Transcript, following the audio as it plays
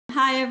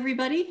Hi,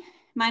 everybody.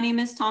 My name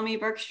is Tomi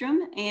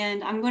Bergstrom,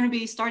 and I'm going to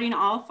be starting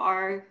off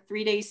our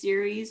 3-day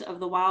series of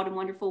the Wild and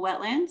Wonderful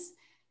Wetlands.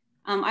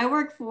 I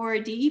work for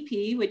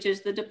DEP, which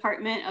is the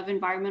Department of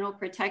Environmental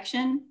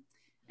Protection,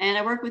 and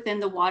I work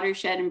within the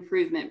Watershed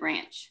Improvement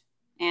Branch.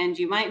 And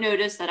you might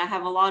notice that I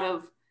have a lot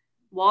of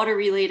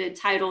water-related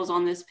titles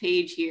on this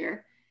page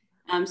here.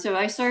 So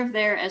I serve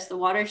there as the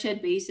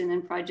Watershed Basin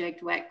and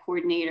Project WEC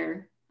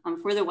Coordinator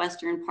for the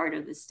western part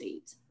of the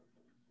state.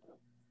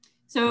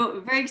 So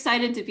very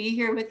excited to be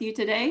here with you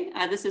today.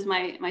 This is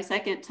my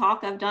second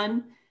talk I've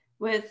done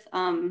with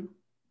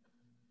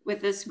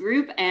this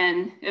group,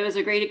 and it was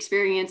a great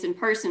experience in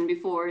person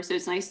before, so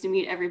it's nice to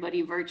meet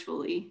everybody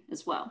virtually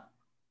as well.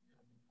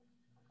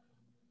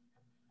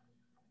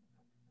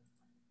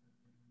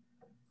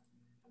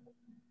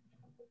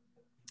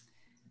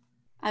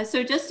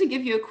 So just to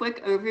give you a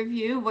quick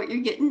overview of what you're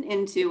getting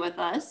into with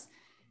us.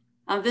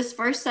 This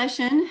first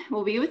session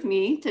will be with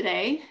me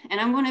today, and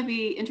I'm going to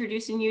be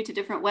introducing you to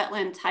different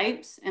wetland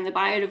types and the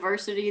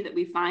biodiversity that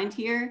we find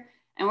here,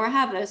 and we'll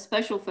have a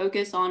special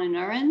focus on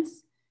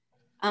anurans.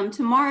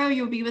 Tomorrow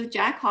you'll be with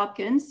Jack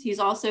Hopkins. He's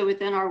also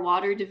within our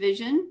water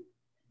division,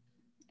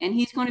 and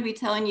he's going to be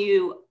telling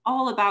you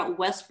all about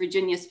West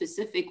Virginia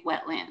specific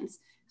wetlands.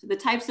 So the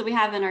types that we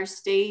have in our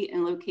state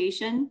and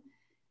location,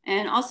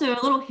 and also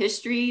a little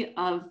history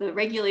of the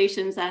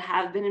regulations that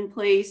have been in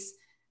place,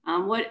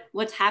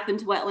 what's happened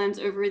to wetlands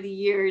over the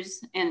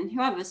years, and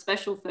he'll have a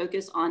special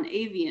focus on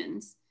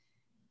avians.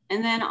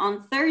 And then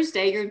on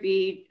Thursday,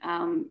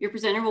 your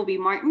presenter will be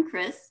Martin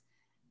Chris,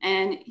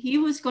 and he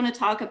was going to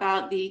talk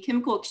about the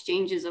chemical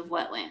exchanges of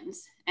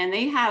wetlands. And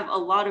they have a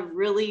lot of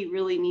really,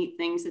 really neat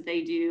things that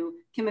they do,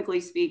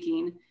 chemically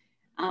speaking,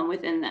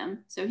 within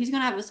them. So he's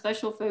going to have a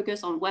special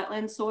focus on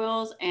wetland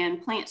soils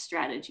and plant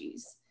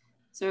strategies.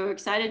 So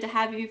excited to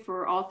have you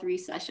for all 3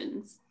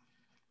 sessions.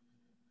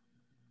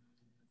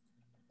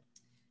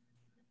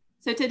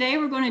 So today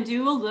we're going to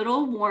do a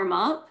little warm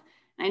up.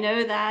 I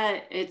know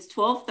that it's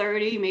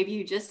 12:30, maybe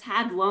you just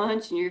had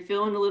lunch and you're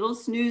feeling a little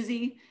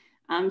snoozy.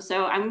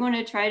 So I'm going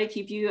to try to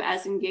keep you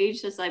as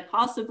engaged as I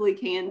possibly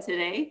can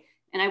today.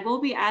 And I will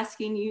be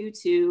asking you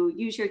to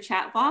use your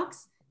chat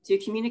box to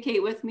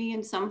communicate with me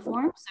in some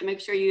form. So make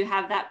sure you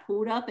have that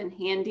pulled up and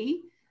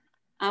handy.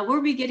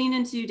 We'll be getting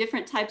into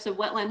different types of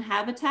wetland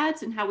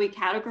habitats and how we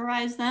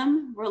categorize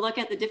them. We'll look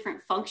at the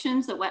different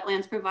functions that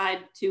wetlands provide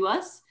to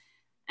us.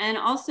 And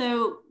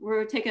also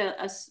we'll take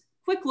a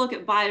quick look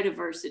at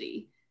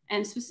biodiversity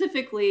and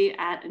specifically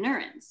at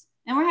anurans.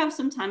 And we'll have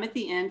some time at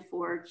the end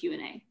for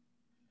Q&A.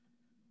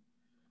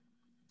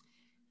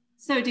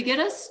 So to get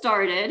us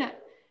started,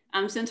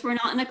 since we're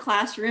not in a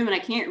classroom and I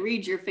can't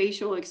read your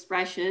facial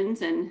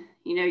expressions and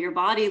your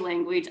body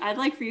language, I'd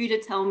like for you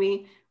to tell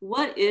me,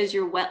 what is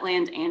your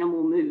wetland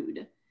animal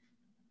mood?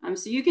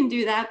 So you can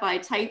do that by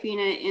typing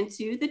it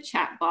into the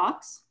chat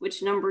box,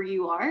 which number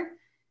you are.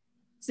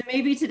 So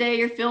maybe today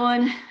you're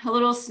feeling a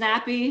little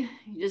snappy,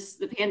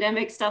 the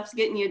pandemic stuff's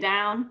getting you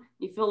down.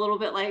 You feel a little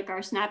bit like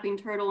our snapping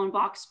turtle in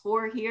box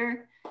 4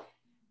 here.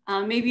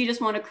 Maybe you just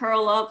want to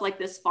curl up like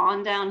this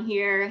fawn down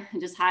here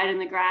and just hide in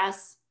the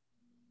grass.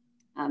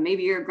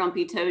 Maybe you're a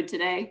grumpy toad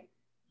today.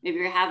 Maybe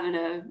you're having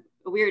a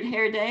weird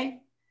hair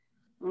day.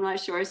 I'm not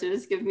sure, so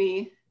just give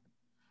me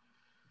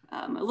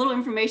a little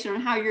information on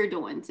how you're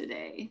doing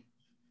today.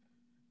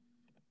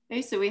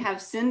 Okay, so we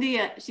have Cindy,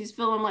 she's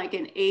feeling like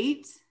an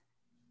 8.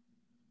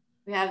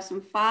 We have some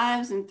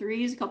 5s and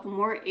 3s, a couple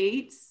more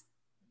 8s.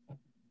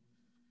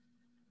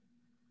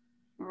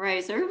 All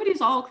right, so everybody's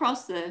all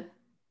across the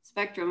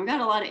spectrum. We got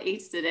a lot of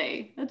 8s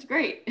today. That's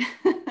great.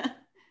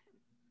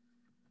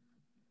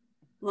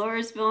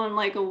 Laura's feeling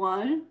like a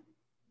 1.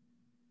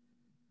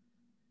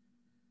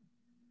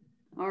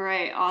 All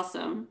right,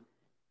 awesome.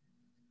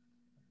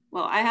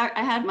 Well, I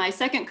had my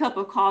second cup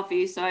of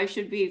coffee, so I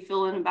should be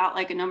feeling about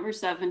like a number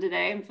 7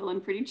 today. I'm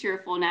feeling pretty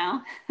cheerful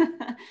now,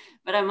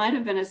 but I might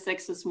have been a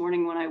 6 this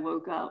morning when I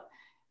woke up.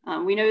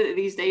 We know that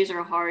these days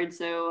are hard,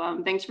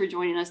 so thanks for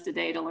joining us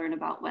today to learn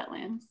about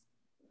wetlands.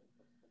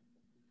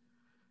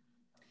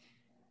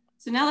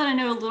 So now that I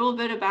know a little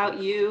bit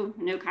about you,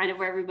 I know kind of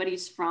where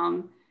everybody's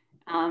from,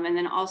 and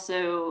then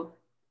also,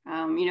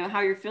 how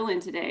you're feeling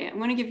today, I'm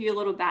going to give you a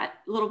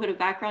little bit of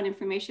background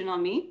information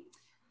on me.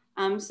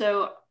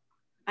 So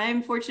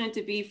I'm fortunate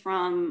to be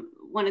from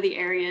one of the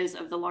areas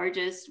of the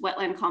largest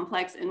wetland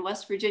complex in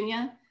West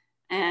Virginia,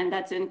 and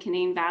that's in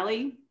Canaan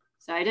Valley.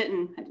 So I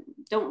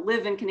don't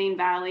live in Canaan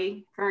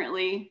Valley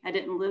currently. I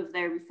didn't live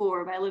there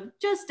before, but I live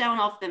just down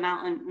off the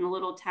mountain in a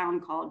little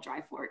town called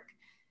Dry Fork.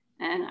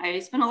 And I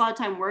spent a lot of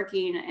time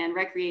working and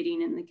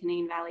recreating in the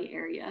Canaan Valley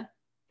area.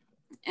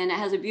 And it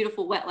has a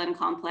beautiful wetland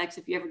complex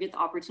if you ever get the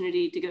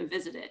opportunity to go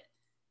visit it.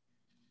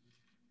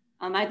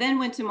 I then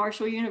went to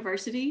Marshall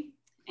University,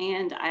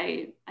 and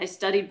I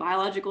studied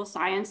biological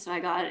science. So I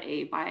got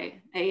a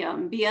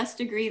BS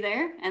degree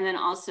there, and then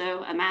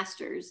also a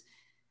master's.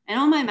 And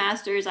on my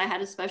master's, I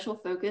had a special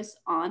focus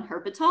on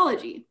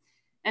herpetology.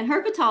 And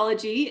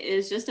herpetology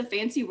is just a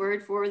fancy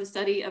word for the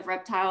study of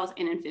reptiles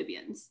and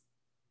amphibians.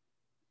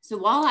 So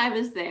while I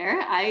was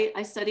there,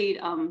 I studied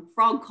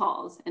frog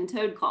calls and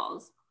toad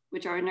calls,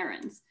 which are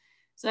neurons.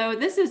 So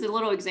this is a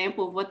little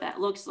example of what that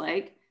looks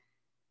like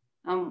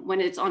when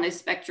it's on a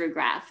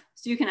spectrograph.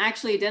 So you can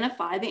actually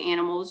identify the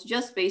animals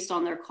just based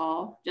on their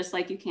call, just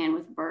like you can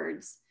with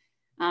birds.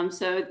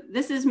 So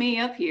this is me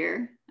up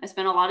here. I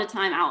spent a lot of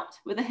time out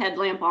with a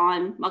headlamp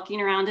on,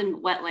 mucking around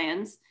in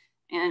wetlands.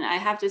 And I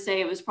have to say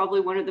it was probably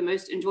one of the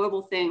most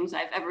enjoyable things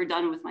I've ever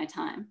done with my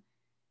time.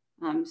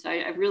 So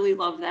I really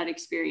loved that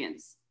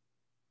experience.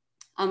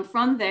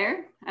 From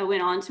there, I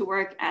went on to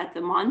work at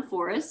the Mon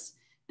Forest,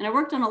 and I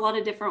worked on a lot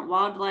of different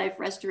wildlife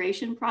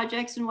restoration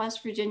projects in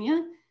West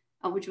Virginia,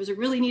 which was a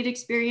really neat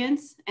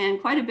experience. And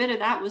quite a bit of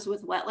that was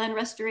with wetland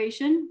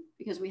restoration,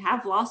 because we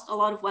have lost a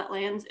lot of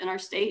wetlands in our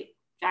state.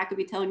 Jack will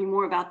be telling you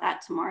more about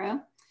that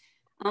tomorrow.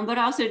 But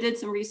I also did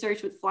some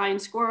research with flying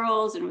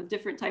squirrels and with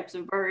different types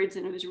of birds,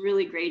 and it was a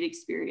really great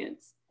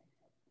experience.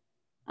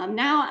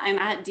 Now I'm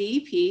at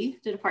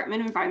DEP, the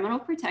Department of Environmental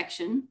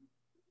Protection,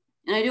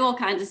 and I do all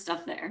kinds of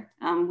stuff there.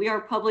 We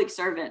are public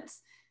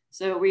servants,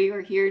 so we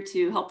are here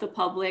to help the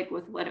public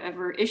with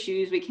whatever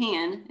issues we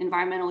can,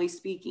 environmentally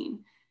speaking.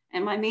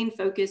 And my main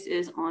focus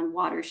is on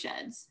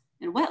watersheds,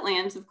 and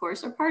wetlands, of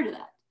course, are part of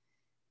that.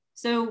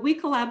 So we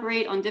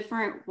collaborate on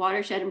different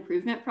watershed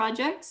improvement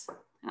projects.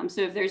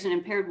 So if there's an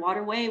impaired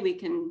waterway, we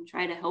can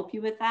try to help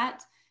you with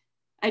that.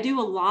 I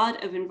do a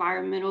lot of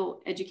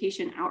environmental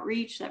education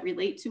outreach that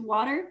relate to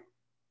water.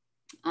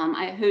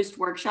 I host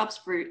workshops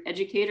for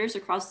educators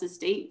across the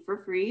state for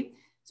free,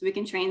 so we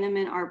can train them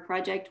in our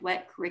Project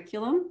WET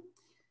curriculum.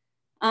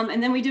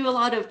 And then we do a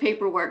lot of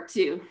paperwork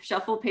too,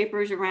 shuffle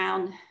papers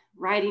around,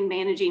 writing,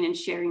 managing, and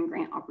sharing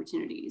grant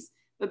opportunities.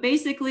 But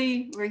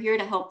basically, we're here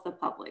to help the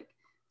public.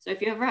 So if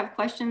you ever have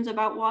questions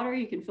about water,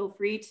 you can feel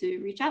free to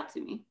reach out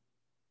to me.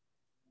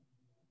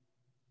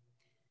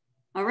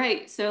 All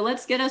right, so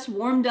let's get us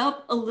warmed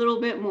up a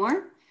little bit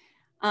more.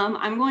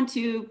 I'm going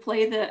to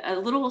play a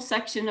little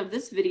section of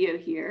this video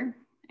here,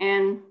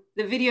 and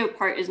the video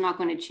part is not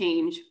going to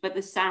change, but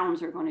the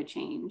sounds are going to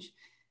change.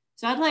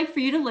 So I'd like for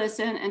you to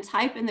listen and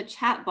type in the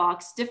chat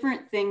box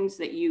different things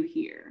that you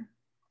hear.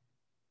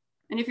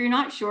 And if you're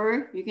not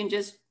sure, you can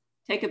just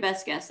take a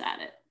best guess at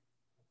it.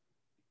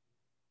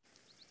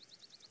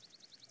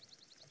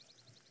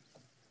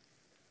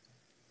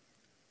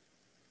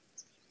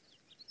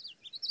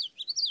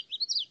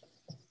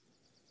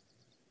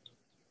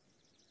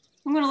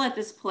 I'm going to let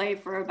this play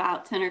for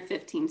about 10 or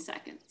 15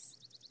 seconds.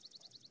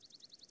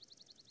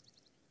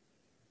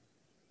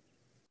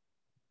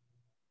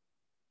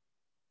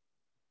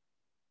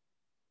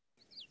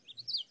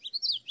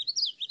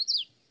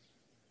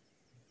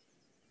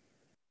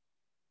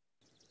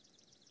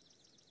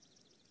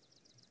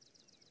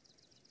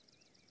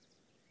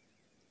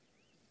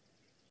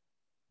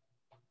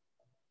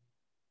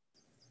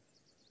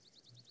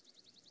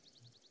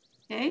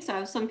 Okay, so I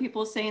have some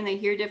people saying they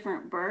hear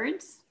different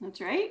birds. That's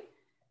right.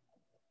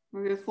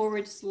 We'll go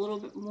forward just a little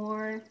bit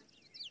more.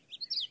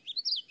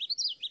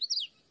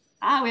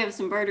 Ah, we have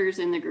some birders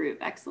in the group.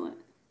 Excellent.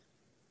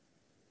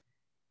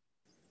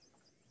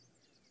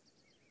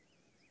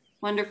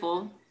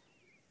 Wonderful.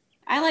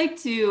 I like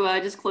to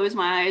just close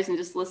my eyes and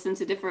just listen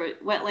to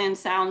different wetland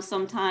sounds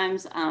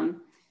sometimes.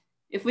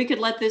 If we could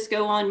let this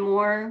go on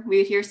more, we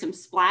would hear some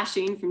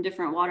splashing from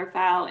different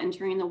waterfowl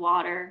entering the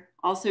water.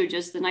 Also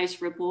just the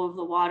nice ripple of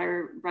the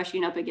water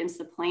brushing up against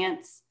the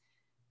plants.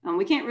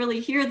 We can't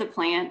really hear the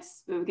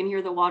plants, but we can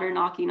hear the water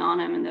knocking on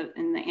them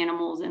and the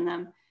animals in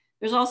them.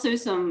 There's also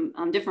some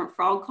different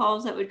frog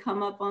calls that would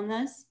come up on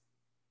this.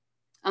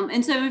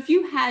 And so if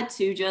you had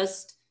to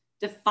just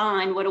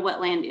define what a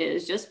wetland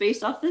is, just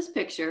based off this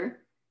picture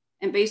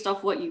and based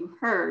off what you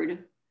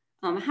heard,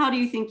 how do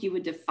you think you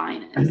would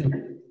define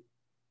it?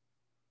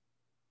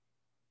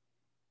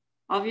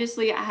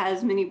 Obviously, it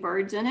has many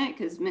birds in it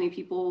because many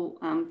people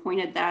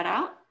pointed that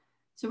out.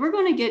 So we're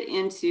going to get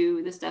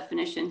into this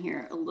definition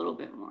here a little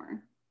bit more.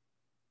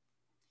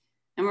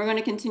 And we're going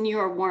to continue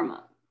our warm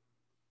up.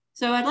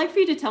 So I'd like for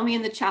you to tell me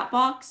in the chat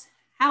box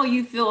how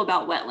you feel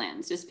about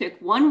wetlands. Just pick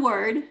one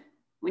word.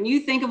 When you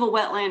think of a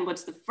wetland,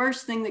 what's the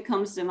first thing that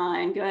comes to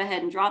mind? Go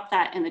ahead and drop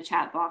that in the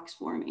chat box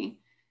for me.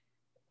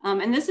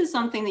 And this is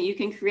something that you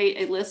can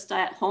create a list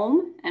at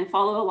home and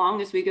follow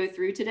along as we go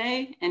through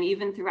today and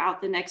even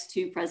throughout the next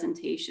two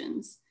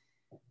presentations.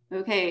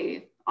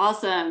 Okay,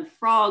 awesome.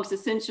 Frogs,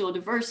 essential,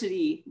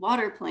 diversity,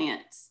 water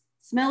plants,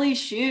 smelly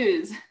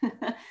shoes,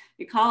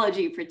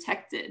 ecology,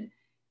 protected.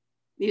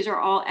 These are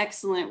all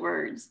excellent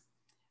words.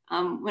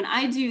 When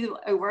I do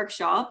a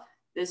workshop,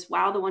 this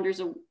Wow, the Wonders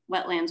of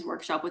Wetlands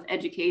workshop with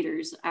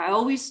educators, I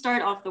always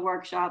start off the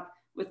workshop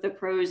with the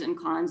pros and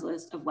cons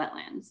list of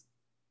wetlands.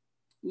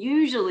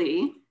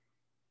 Usually,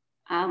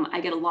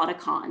 I get a lot of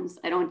cons.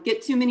 I don't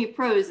get too many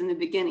pros in the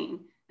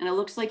beginning. And it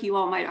looks like you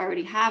all might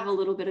already have a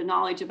little bit of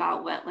knowledge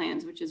about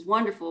wetlands, which is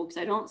wonderful because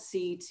I don't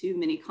see too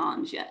many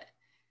cons yet.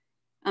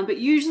 But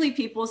usually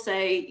people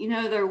say, you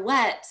know, they're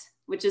wet,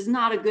 which is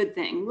not a good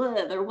thing.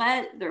 Ugh, they're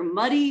wet, they're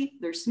muddy,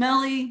 they're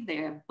smelly, they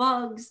have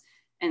bugs,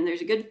 and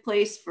there's a good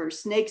place for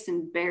snakes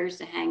and bears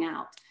to hang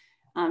out.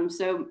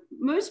 So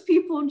most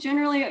people,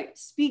 generally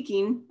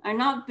speaking, are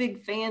not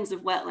big fans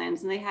of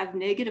wetlands and they have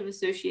negative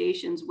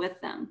associations with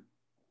them.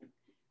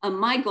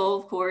 My goal,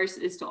 of course,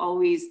 is to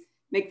always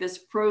make this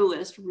pro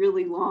list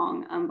really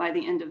long by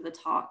the end of the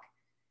talk.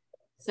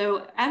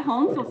 So at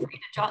home, feel free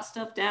to jot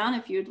stuff down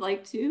if you'd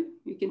like to.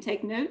 You can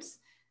take notes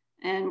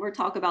and we'll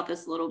talk about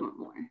this a little bit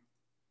more.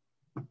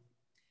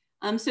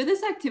 So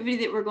this activity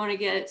that we're going to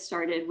get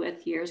started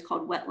with here is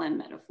called wetland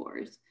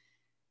metaphors.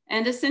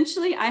 And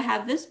essentially I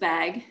have this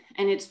bag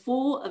and it's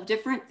full of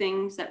different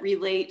things that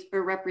relate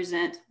or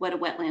represent what a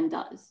wetland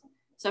does.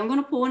 So I'm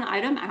going to pull an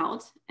item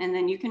out and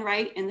then you can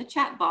write in the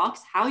chat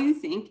box how you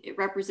think it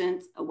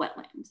represents a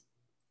wetland.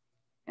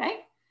 Okay,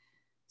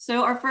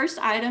 so our first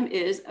item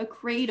is a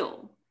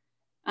cradle.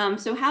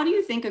 So how do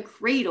you think a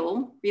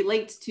cradle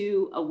relates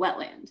to a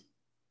wetland?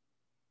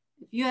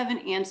 If you have an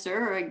answer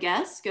or a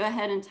guess, go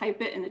ahead and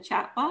type it in the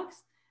chat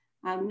box.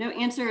 No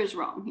answer is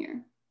wrong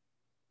here.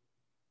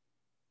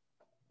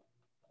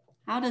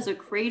 How does a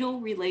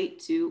cradle relate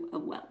to a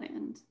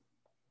wetland?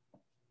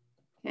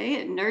 Okay,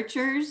 it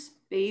nurtures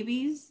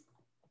babies,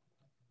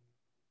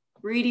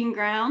 breeding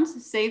grounds, a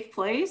safe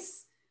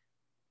place.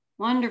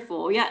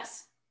 Wonderful,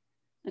 yes,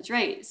 that's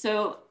right.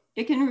 So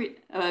it can,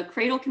 a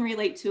cradle can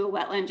relate to a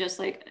wetland just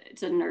like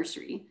it's a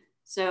nursery.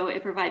 So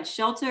it provides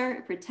shelter,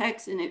 it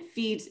protects, and it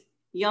feeds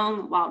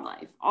young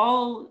wildlife,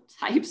 all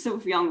types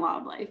of young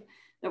wildlife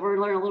that we're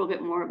learning a little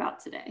bit more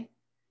about today.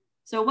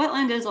 So a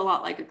wetland is a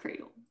lot like a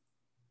cradle.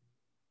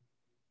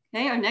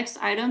 Okay, our next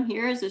item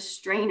here is a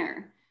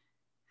strainer.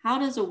 How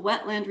does a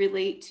wetland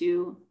relate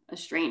to a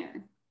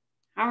strainer?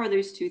 How are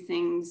those two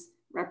things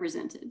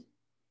represented?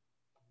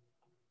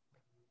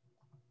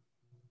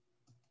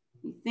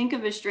 You think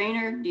of a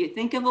strainer, do you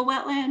think of a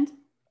wetland?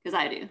 Because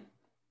I do.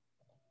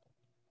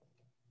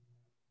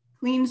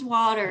 Cleans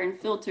water and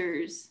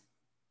filters,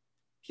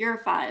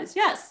 purifies.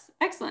 Yes,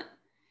 excellent.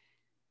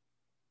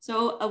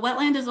 So a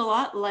wetland is a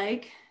lot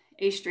like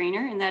a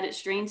strainer in that it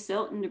strains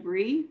silt and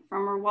debris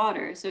from our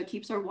water. So it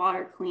keeps our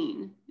water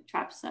clean, it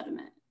traps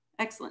sediment.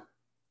 Excellent.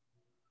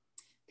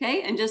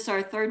 Okay, and just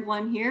our third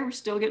one here, we're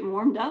still getting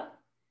warmed up.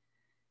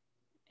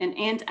 An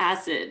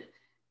antacid.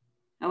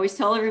 I always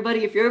tell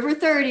everybody, if you're over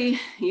 30,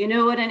 you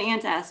know what an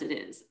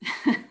antacid is.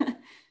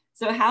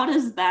 So how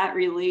does that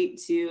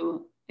relate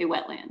to a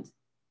wetland?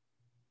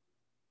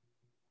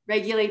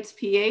 Regulates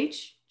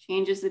pH,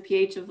 changes the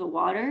pH of the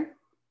water.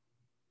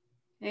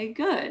 Okay,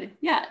 good,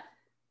 yeah.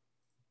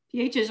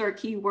 pH is our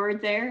key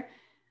word there.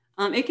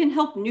 It can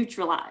help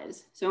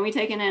neutralize. So when we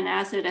take in an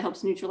acid, it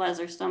helps neutralize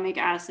our stomach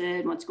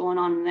acid, what's going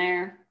on in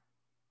there.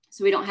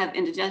 So we don't have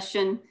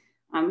indigestion.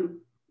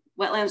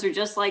 Wetlands are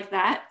just like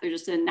that. They're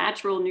just a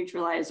natural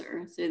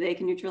neutralizer. So they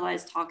can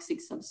neutralize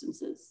toxic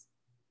substances.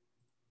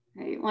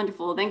 Right,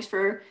 wonderful. Thanks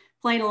for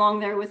playing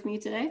along there with me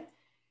today.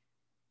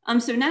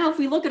 So now if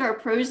we look at our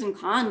pros and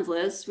cons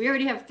list, we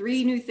already have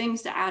 3 new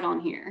things to add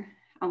on here.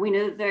 We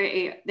know that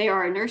they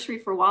are a nursery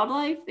for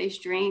wildlife. They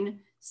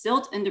strain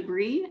silt and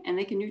debris, and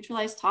they can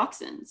neutralize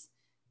toxins.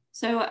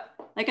 So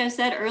like I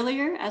said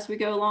earlier, as we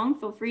go along,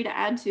 feel free to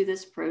add to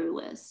this pro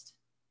list.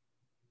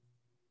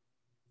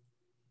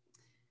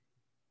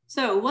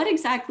 So what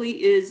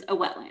exactly is a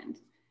wetland?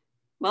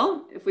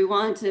 Well, if we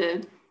want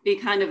to be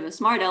kind of a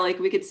smart aleck,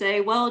 we could say,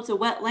 well, it's a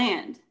wet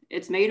land.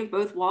 It's made of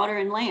both water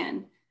and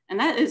land. And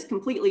that is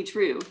completely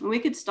true. And we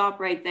could stop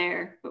right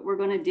there, but we're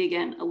going to dig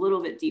in a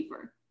little bit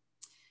deeper.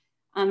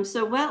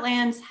 So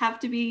wetlands have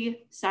to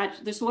be,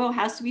 the soil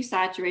has to be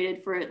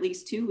saturated for at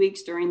least 2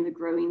 weeks during the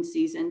growing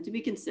season to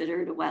be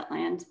considered a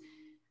wetland.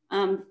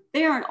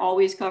 They aren't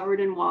always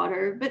covered in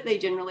water, but they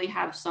generally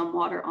have some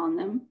water on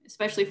them,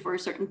 especially for a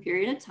certain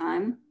period of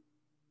time.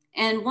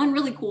 And one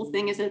really cool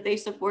thing is that they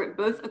support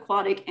both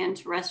aquatic and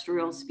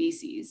terrestrial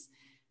species.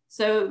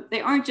 So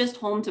they aren't just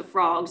home to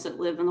frogs that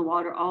live in the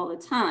water all the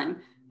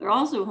time. They're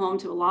also home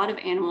to a lot of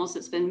animals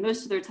that spend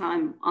most of their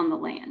time on the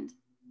land.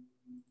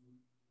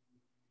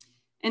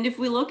 And if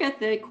we look at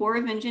the Corps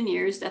of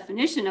Engineers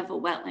definition of a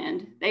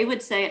wetland, they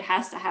would say it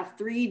has to have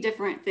 3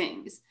 different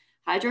things: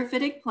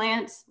 hydrophytic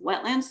plants,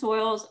 wetland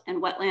soils,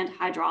 and wetland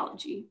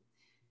hydrology.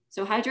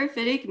 So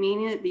hydrophytic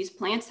meaning that these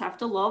plants have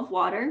to love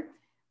water.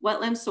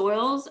 Wetland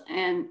soils,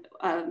 and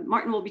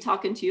Martin will be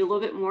talking to you a little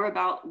bit more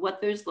about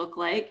what those look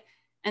like.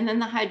 And then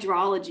the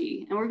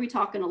hydrology, and we'll be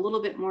talking a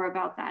little bit more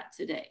about that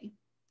today.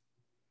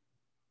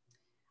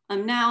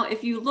 Now,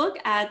 if you look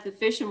at the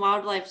Fish and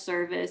Wildlife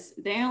Service,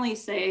 they only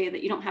say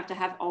that you don't have to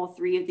have all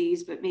 3 of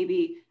these, but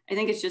maybe, I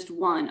think it's just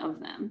 1 of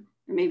them,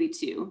 or maybe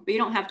 2, but you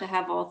don't have to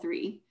have all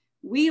 3.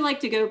 We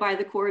like to go by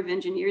the Corps of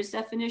Engineers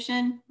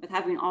definition with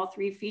having all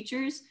 3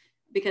 features,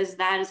 because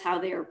that is how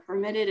they are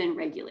permitted and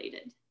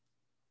regulated.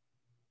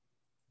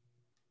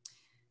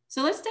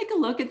 So let's take a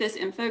look at this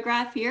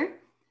infograph here.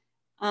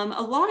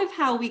 A lot of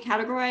how we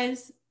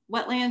categorize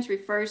wetlands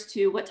refers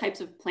to what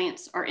types of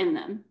plants are in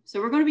them.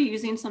 So we're going to be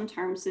using some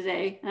terms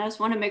today, and I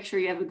just want to make sure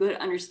you have a good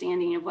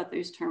understanding of what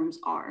those terms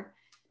are.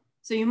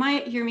 So you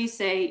might hear me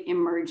say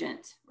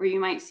emergent, or you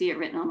might see it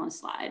written on the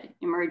slide,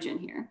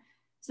 emergent here.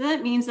 So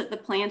that means that the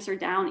plants are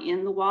down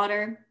in the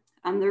water.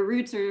 Their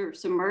roots are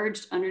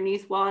submerged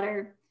underneath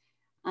water.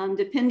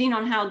 Depending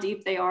on how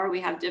deep they are,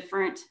 we have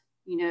different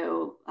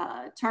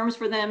terms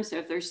for them. So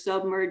if they're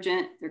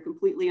submergent, they're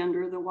completely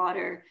under the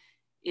water.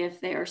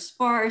 If they are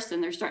sparse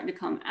and they're starting to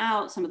come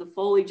out, some of the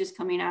foliage is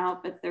coming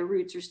out, but their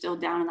roots are still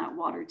down in that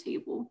water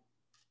table.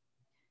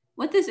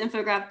 What this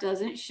infographic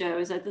doesn't show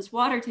is that this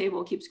water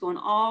table keeps going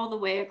all the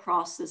way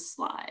across this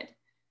slide.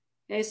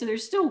 Okay, so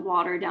there's still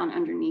water down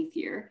underneath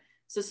here.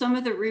 So some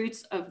of the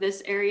roots of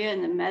this area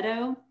in the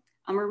meadow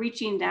are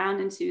reaching down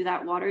into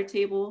that water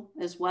table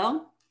as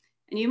well.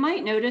 And you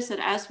might notice that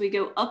as we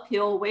go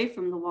uphill away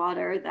from the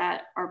water,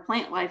 that our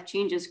plant life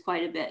changes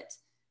quite a bit.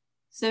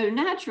 So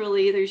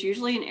naturally, there's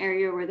usually an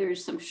area where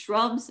there's some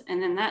shrubs,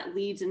 and then that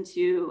leads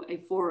into a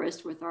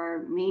forest with our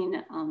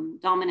main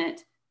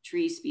dominant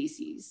tree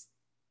species.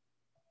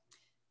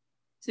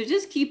 So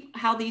just keep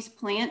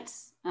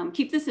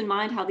this in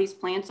mind, how these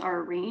plants are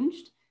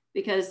arranged,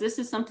 because this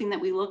is something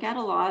that we look at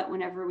a lot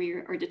whenever we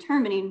are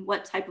determining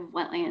what type of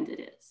wetland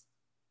it is.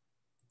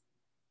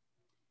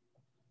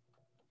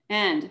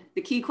 And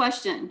the key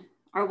question,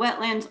 are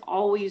wetlands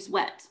always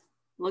wet?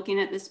 Looking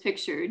at this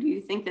picture, do you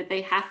think that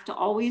they have to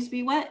always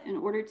be wet in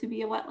order to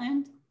be a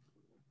wetland?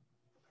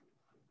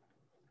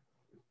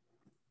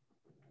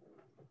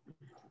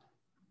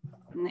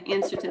 And the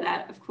answer to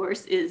that, of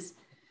course, is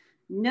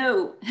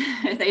no,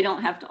 they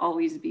don't have to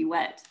always be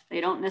wet. They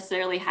don't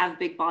necessarily have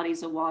big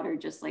bodies of water,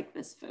 just like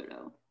this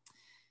photo.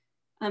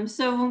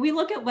 So when we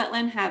look at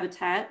wetland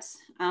habitats,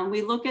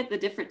 we look at the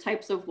different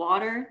types of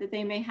water that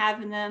they may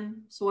have in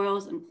them,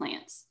 soils and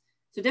plants.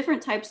 So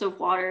different types of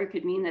water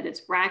could mean that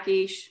it's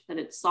brackish, that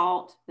it's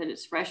salt, that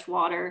it's fresh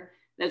water,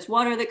 that it's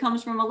water that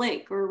comes from a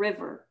lake or a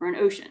river or an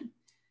ocean.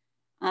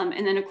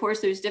 And then of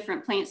course, there's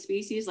different plant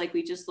species like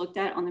we just looked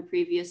at on the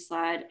previous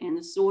slide, and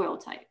the soil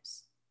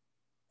types.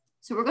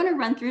 So we're going to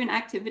run through an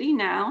activity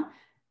now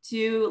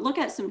to look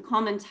at some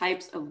common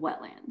types of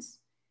wetlands.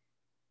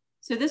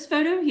 So this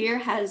photo here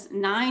has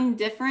 9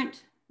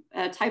 different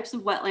types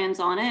of wetlands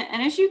on it.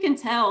 And as you can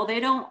tell,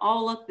 they don't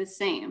all look the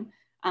same.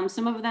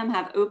 Some of them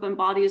have open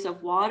bodies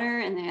of water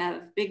and they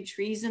have big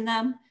trees in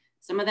them.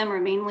 Some of them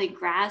are mainly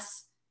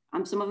grass.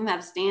 Some of them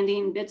have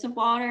standing bits of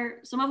water.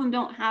 Some of them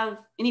don't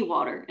have any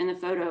water in the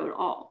photo at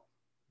all.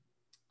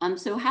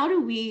 So how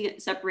do we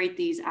separate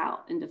these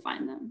out and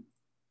define them?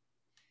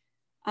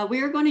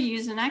 We are going to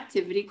use an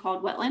activity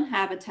called Wetland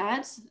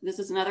Habitats. This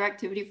is another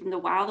activity from the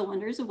Wow, the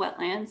Wonders of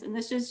Wetlands. And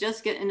this is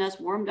just getting us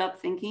warmed up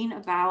thinking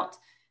about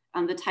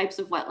the types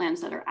of wetlands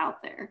that are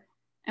out there.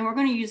 And we're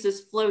going to use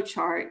this flow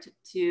chart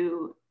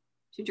to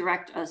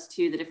direct us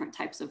to the different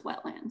types of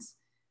wetlands.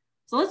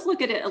 So let's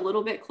look at it a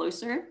little bit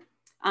closer.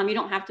 You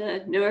don't have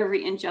to know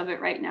every inch of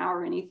it right now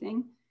or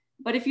anything.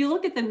 But if you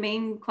look at the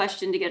main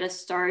question to get us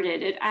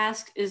started, it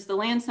asks, is the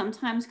land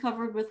sometimes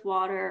covered with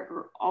water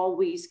or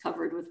always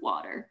covered with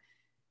water?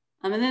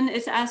 And then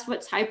it's asked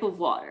what type of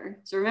water.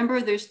 So remember,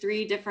 there's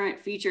 3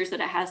 different features that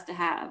it has to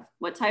have.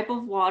 What type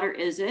of water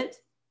is it?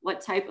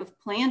 What type of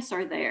plants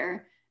are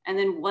there? And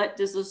then what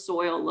does the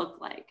soil look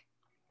like?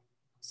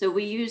 So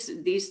we use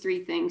these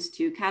 3 things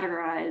to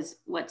categorize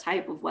what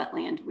type of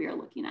wetland we are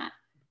looking at.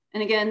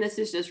 And again, this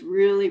is just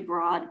really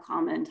broad,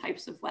 common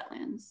types of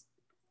wetlands.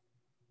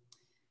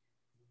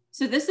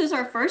 So this is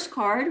our first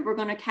card. We're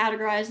going to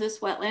categorize this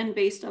wetland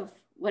based on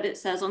what it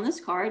says on this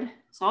card.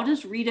 So I'll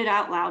just read it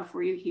out loud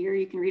for you here.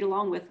 You can read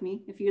along with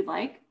me if you'd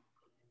like.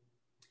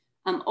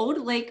 Old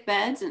lake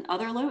beds and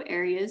other low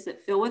areas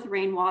that fill with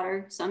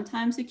rainwater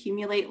sometimes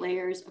accumulate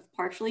layers of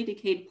partially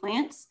decayed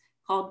plants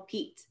called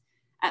peat.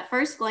 At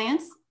first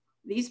glance,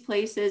 these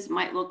places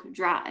might look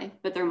dry,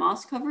 but their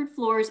moss-covered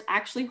floors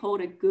actually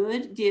hold a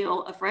good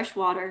deal of fresh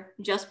water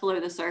just below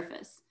the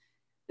surface.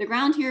 The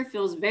ground here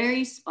feels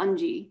very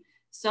spongy.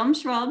 Some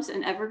shrubs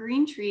and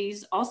evergreen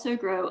trees also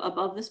grow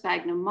above the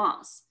sphagnum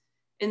moss.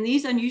 In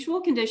these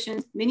unusual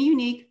conditions, many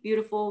unique,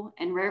 beautiful,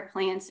 and rare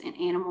plants and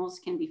animals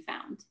can be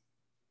found.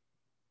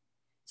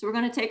 So we're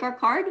going to take our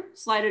card,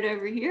 slide it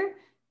over here,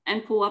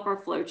 and pull up our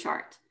flow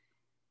chart.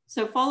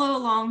 So follow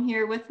along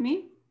here with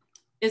me.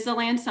 Is the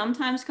land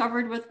sometimes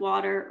covered with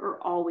water or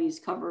always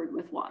covered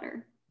with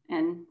water?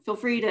 And feel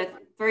free to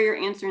throw your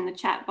answer in the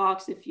chat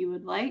box if you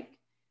would like.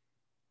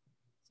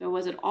 So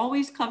was it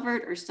always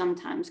covered or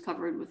sometimes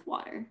covered with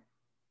water?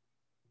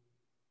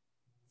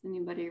 Does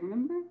anybody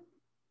remember?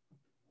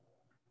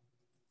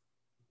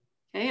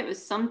 Okay, it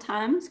was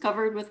sometimes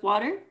covered with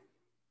water.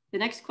 The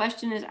next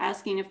question is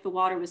asking if the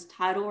water was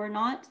tidal or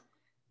not.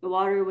 The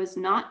water was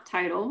not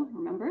tidal,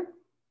 remember?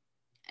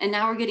 And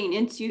now we're getting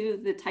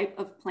into the type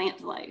of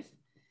plant life.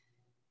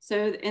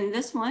 So in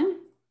this one,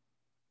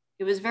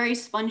 it was very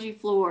spongy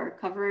floor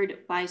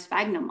covered by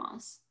sphagnum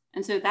moss.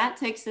 And so that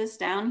takes us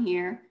down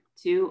here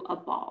to a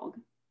bog.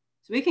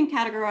 So we can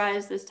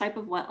categorize this type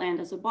of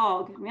wetland as a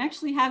bog. We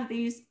actually have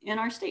these in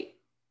our state.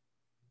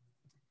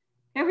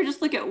 Okay, we'll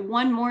just look at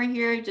one more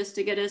here just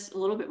to get us a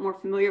little bit more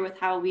familiar with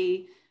how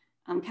we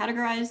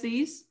categorize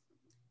these.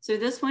 So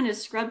this one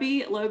is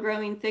scrubby,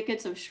 low-growing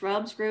thickets of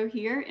shrubs grow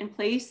here in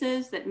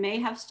places that may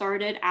have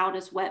started out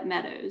as wet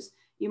meadows.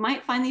 You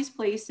might find these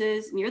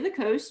places near the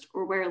coast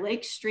or where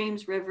lakes,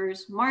 streams,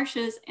 rivers,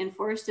 marshes, and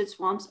forested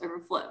swamps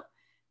overflow.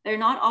 They're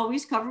not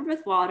always covered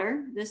with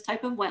water. This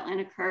type of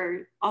wetland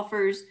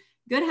offers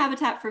good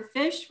habitat for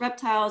fish,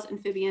 reptiles,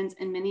 amphibians,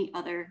 and many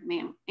other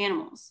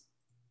animals.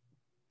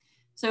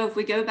 So if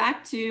we go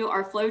back to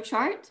our flow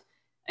chart,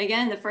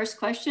 again, the first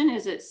question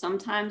is it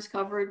sometimes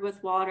covered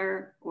with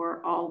water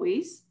or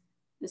always?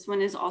 This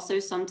one is also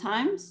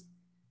sometimes.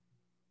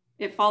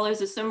 It follows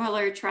a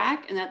similar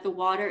track in that the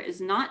water is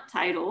not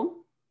tidal.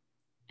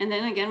 And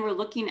then again, we're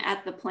looking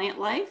at the plant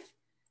life,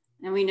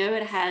 and we know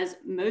it has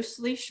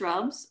mostly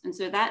shrubs. And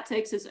so that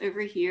takes us over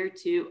here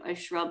to a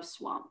shrub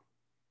swamp.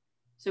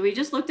 So we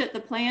just looked at the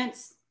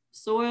plants,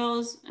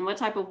 soils, and what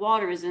type of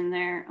water is in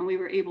there, and we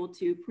were able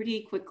to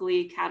pretty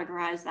quickly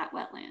categorize that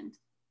wetland.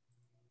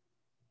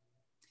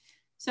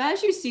 So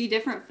as you see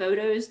different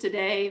photos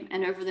today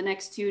and over the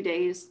next 2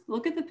 days,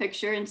 look at the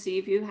picture and see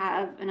if you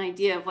have an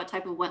idea of what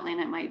type of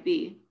wetland it might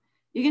be.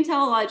 You can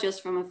tell a lot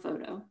just from a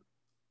photo.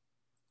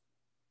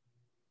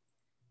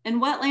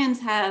 And wetlands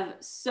have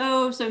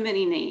so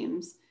many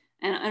names.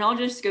 And I'll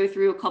just go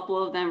through a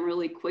couple of them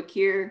really quick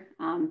here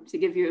to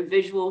give you a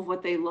visual of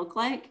what they look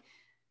like.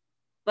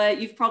 But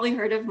you've probably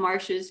heard of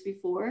marshes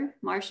before.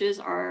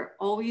 Marshes are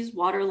always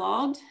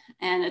waterlogged,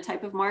 and a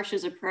type of marsh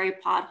is a prairie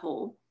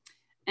pothole.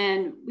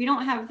 And we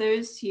don't have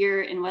those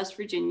here in West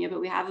Virginia,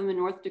 but we have them in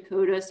North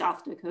Dakota,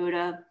 South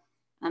Dakota,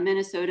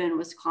 Minnesota, and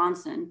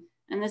Wisconsin.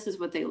 And this is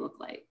what they look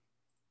like.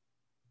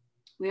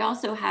 We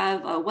also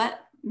have wet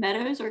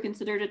meadows are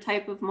considered a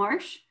type of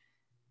marsh.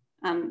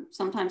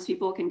 Sometimes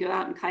people can go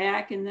out and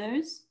kayak in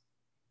those.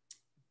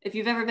 If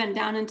you've ever been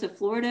down into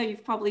Florida,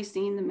 you've probably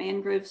seen the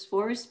mangroves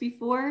forest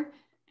before,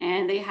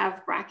 and they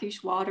have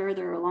brackish water.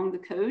 They're along the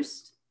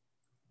coast.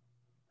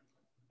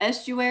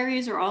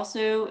 Estuaries are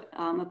also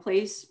a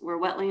place where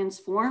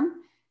wetlands form,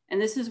 and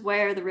this is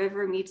where the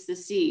river meets the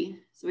sea.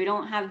 So we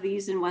don't have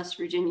these in West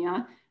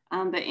Virginia,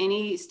 but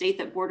any state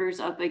that borders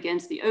up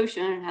against the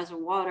ocean and has a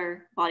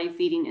water body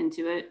feeding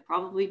into it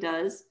probably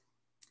does.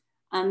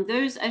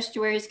 Those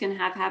estuaries can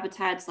have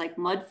habitats like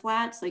mud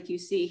flats, like you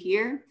see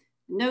here.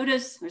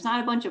 Notice there's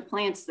not a bunch of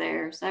plants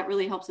there, so that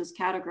really helps us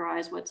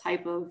categorize what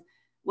type of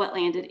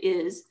wetland it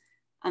is.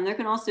 There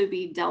can also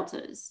be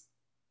deltas.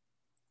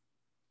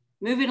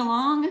 Moving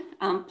along,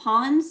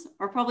 ponds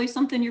are probably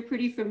something you're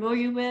pretty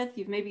familiar with.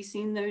 You've maybe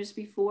seen those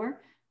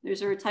before.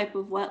 Those are a type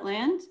of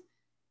wetland.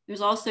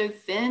 There's also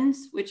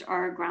fens, which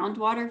are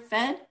groundwater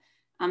fed.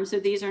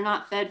 So these are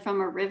not fed from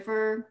a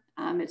river.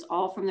 It's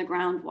all from the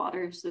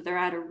groundwater. So they're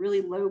at a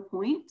really low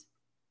point.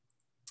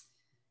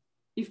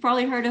 You've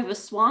probably heard of a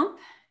swamp.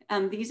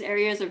 These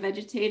areas are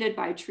vegetated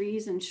by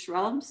trees and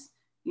shrubs.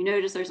 You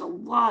notice there's a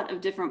lot of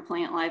different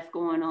plant life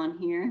going on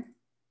here.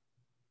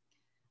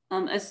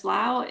 A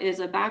slough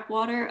is a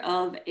backwater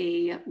of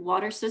a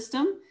water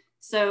system.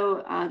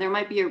 So there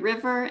might be a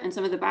river and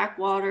some of the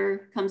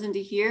backwater comes into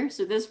here.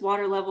 So this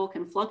water level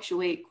can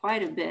fluctuate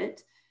quite a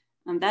bit.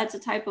 That's a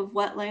type of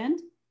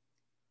wetland.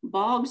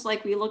 Bogs,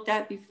 like we looked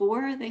at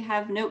before, they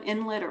have no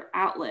inlet or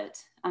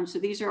outlet. So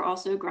these are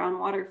also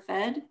groundwater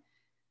fed.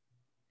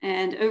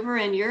 And over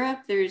in Europe,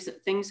 there's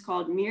things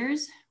called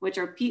meres, which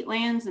are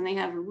peatlands, and they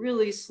have a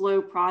really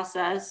slow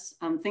process.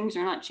 Things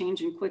are not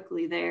changing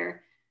quickly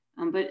there,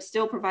 but it's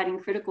still providing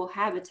critical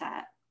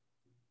habitat.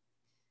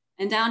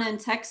 And down in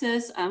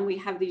Texas, we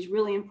have these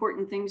really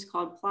important things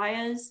called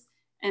playas,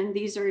 and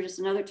these are just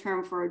another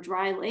term for a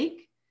dry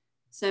lake.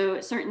 So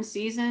at certain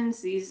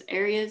seasons, these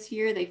areas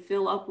here, they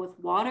fill up with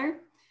water,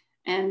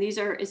 and these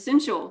are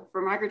essential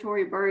for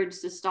migratory birds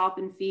to stop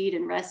and feed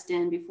and rest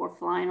in before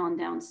flying on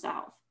down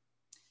south.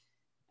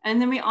 And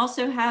then we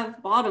also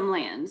have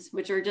bottomlands,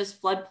 which are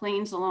just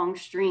floodplains along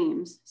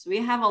streams. So we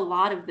have a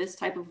lot of this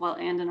type of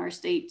wetland in our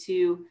state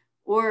too,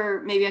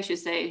 or maybe I should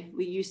say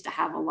we used to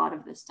have a lot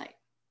of this type.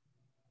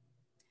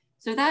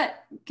 So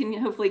that can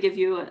hopefully give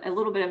you a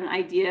little bit of an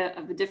idea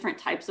of the different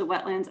types of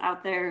wetlands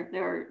out there.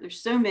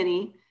 There's so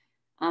many,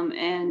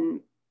 and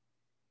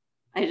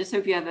I just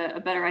hope you have a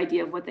better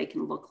idea of what they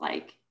can look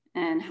like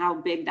and how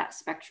big that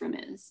spectrum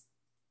is.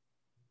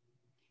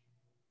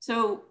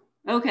 So,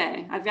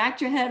 okay, I've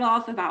backed your head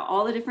off about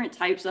all the different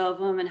types of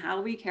them and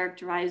how we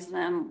characterize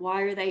them.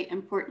 Why are they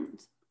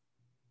important?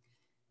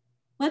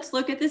 Let's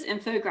look at this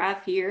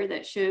infographic here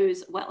that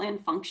shows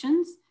wetland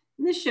functions.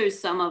 And this shows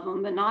some of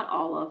them, but not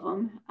all of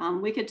them.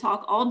 We could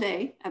talk all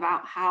day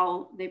about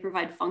how they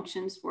provide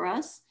functions for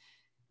us.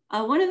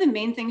 One of the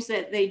main things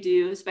that they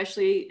do,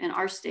 especially in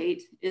our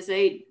state, is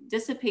they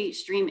dissipate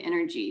stream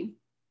energy.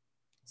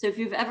 So if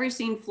you've ever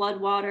seen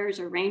floodwaters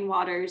or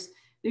rainwaters,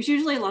 there's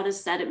usually a lot of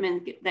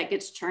sediment that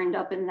gets churned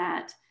up in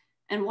that.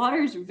 And water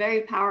is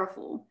very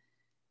powerful.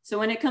 So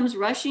when it comes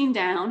rushing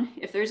down,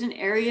 if there's an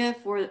area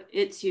for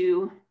it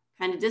to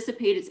kind of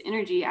dissipate its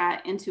energy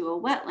into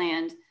a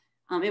wetland,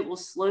 it will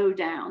slow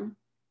down.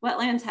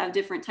 Wetlands have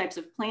different types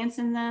of plants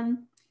in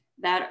them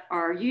that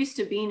are used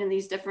to being in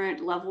these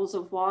different levels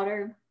of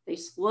water. They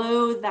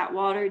slow that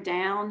water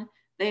down.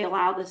 They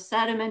allow the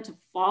sediment to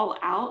fall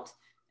out.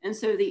 And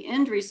so the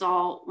end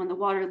result when the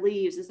water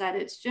leaves is that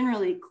it's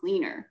generally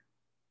cleaner.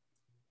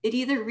 it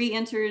either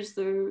re-enters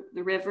the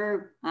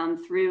river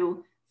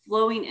through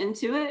flowing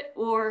into it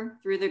or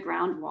through the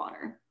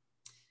groundwater.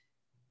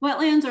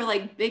 Wetlands are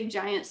like big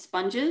giant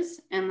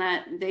sponges in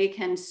that they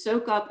can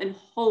soak up and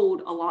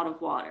hold a lot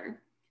of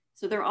water.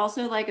 So they're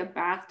also like a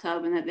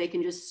bathtub in that they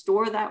can just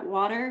store that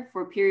water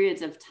for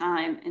periods of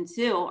time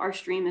until our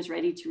stream is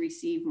ready to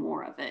receive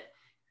more of it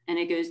and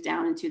it goes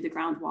down into the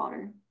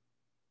groundwater.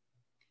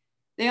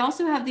 They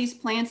also have these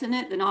plants in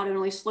it that not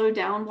only slow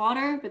down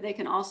water, but they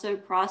can also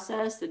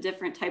process the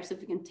different types of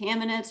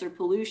contaminants or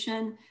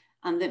pollution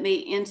that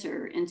may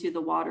enter into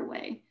the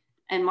waterway.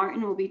 And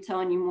Martin will be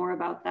telling you more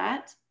about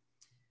that.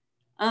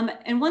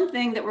 And one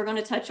thing that we're going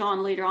to touch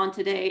on later on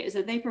today is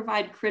that they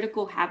provide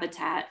critical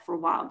habitat for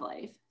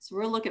wildlife. So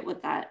we'll look at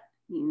what that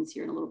means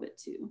here in a little bit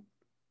too.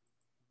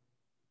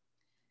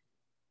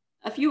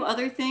 A few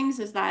other things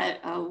is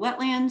that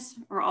wetlands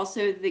are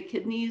also the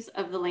kidneys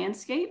of the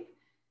landscape.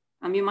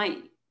 You might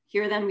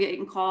hear them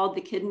getting called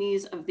the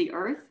kidneys of the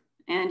earth.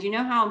 And you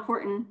know how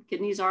important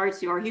kidneys are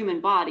to our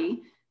human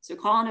body. So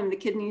calling them the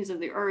kidneys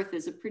of the earth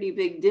is a pretty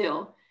big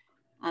deal.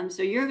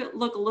 So you're going to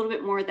look a little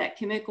bit more at that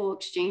chemical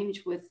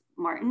exchange with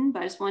Martin,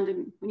 but I just wanted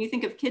to, when you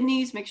think of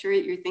kidneys, make sure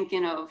that you're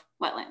thinking of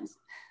wetlands.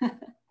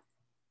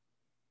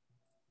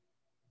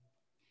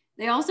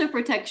 They also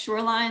protect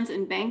shorelines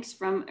and banks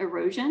from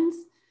erosion.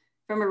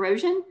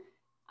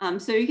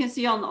 So you can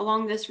see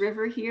along this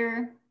river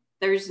here,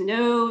 there's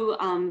no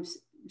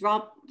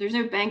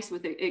banks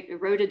with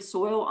eroded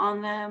soil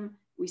on them.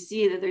 We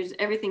see that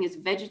everything is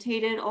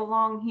vegetated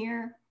along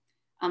here.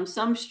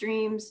 Some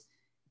streams,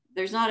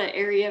 there's not an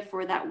area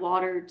for that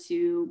water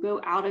to go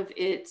out of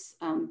its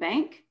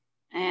bank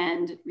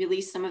and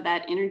release some of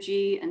that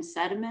energy and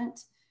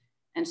sediment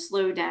and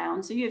slow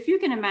down. So if you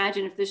can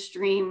imagine if this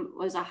stream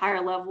was a higher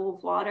level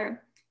of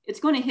water, it's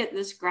going to hit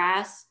this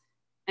grass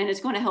and it's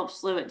going to help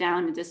slow it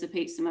down and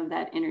dissipate some of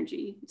that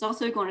energy. It's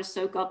also going to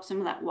soak up some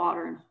of that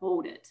water and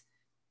hold it.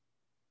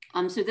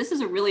 So this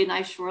is a really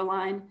nice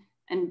shoreline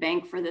and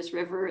bank for this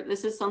river.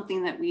 This is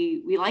something that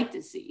we like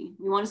to see.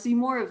 We want to see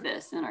more of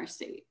this in our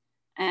state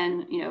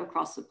and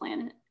across the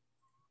planet.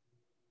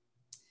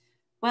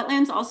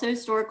 Wetlands also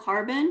store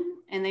carbon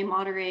and they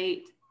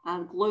moderate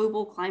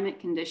global climate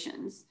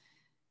conditions.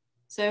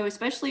 So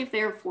especially if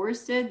they're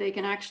forested, they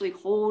can actually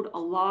hold a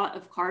lot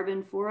of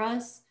carbon for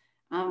us,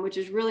 which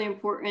is really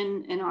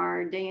important in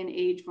our day and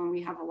age when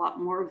we have a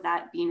lot more of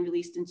that being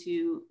released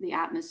into the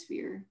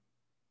atmosphere.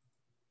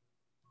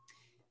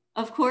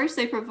 Of course,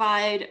 they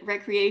provide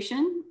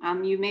recreation.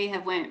 You may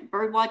have went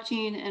bird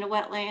watching in a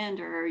wetland,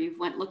 or you've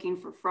went looking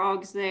for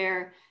frogs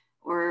there,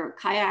 or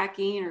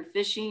kayaking or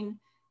fishing.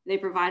 They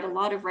provide a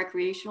lot of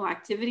recreational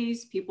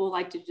activities. People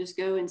like to just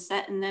go and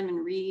sit in them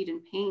and read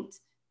and paint.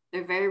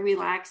 They're very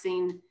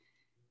relaxing.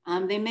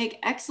 They make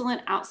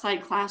excellent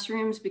outside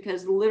classrooms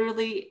because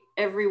literally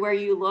everywhere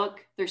you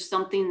look, there's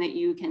something that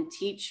you can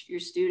teach your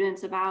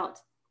students about.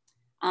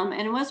 And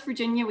in West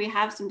Virginia, we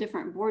have some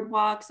different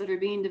boardwalks that are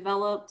being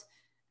developed,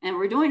 and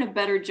we're doing a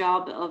better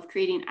job of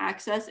creating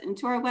access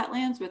into our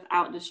wetlands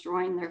without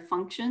destroying their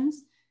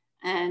functions.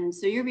 And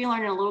so you'll be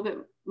learning a little bit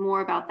more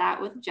about that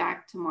with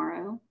Jack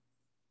tomorrow.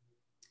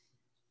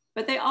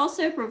 But they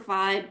also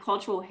provide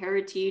cultural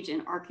heritage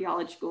and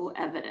archaeological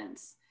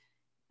evidence.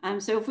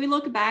 So if we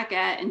look back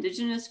at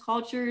indigenous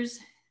cultures,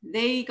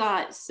 they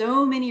got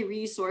so many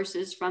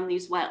resources from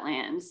these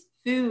wetlands,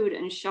 food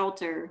and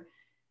shelter.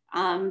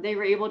 They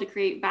were able to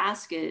create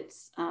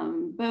baskets,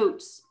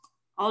 boats,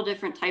 all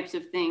different types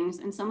of things.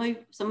 And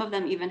some of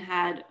them even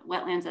had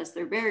wetlands as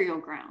their burial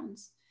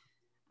grounds.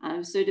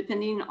 So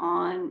depending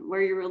on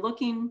where you were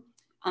looking,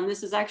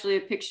 this is actually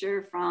a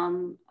picture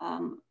from,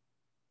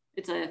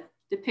 it's a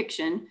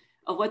depiction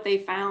of what they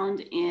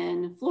found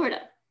in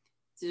Florida.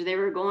 So they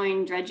were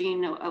going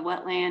dredging a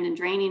wetland and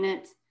draining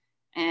it,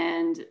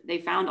 and they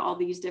found all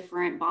these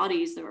different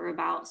bodies that were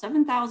about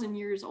 7,000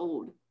 years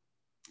old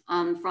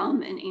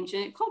from an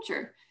ancient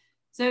culture.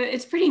 So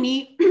it's pretty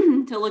neat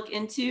to look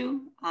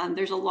into.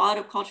 There's a lot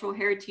of cultural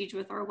heritage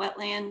with our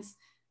wetlands,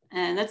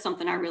 and that's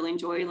something I really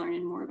enjoy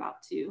learning more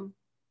about too.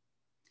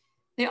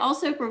 They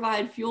also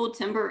provide fuel,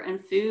 timber,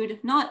 and food,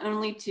 not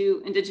only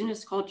to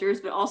indigenous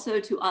cultures, but also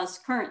to us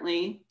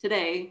currently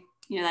today.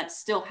 That's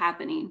still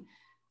happening.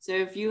 So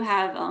if you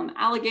have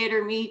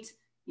alligator meat,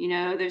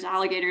 those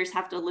alligators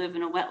have to live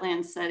in a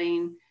wetland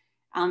setting.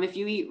 If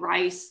you eat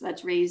rice,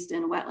 that's raised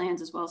in wetlands,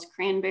 as well as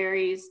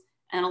cranberries.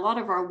 And a lot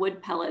of our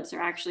wood pellets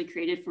are actually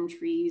created from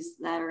trees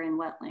that are in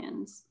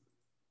wetlands.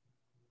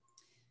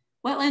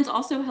 Wetlands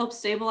also help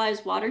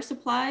stabilize water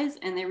supplies,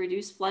 and they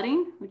reduce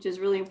flooding, which is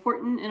really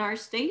important in our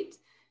state.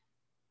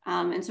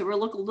 And so we'll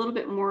look a little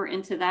bit more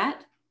into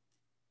that.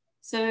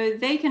 So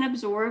they can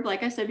absorb,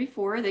 like I said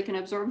before, they can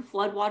absorb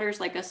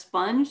floodwaters like a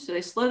sponge. So they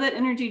slow that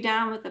energy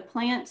down with the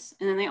plants,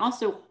 and then they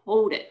also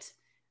hold it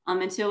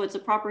until it's a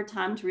proper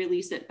time to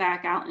release it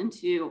back out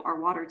into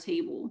our water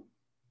table.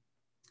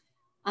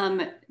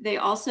 They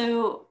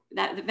also,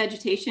 the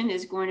vegetation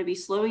is going to be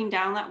slowing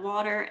down that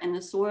water, and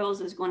the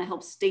soils is going to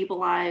help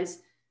stabilize,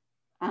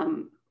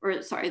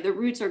 the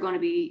roots are going to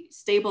be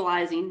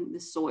stabilizing the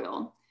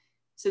soil.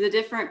 So the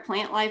different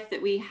plant life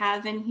that we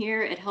have in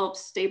here, it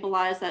helps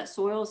stabilize that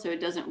soil so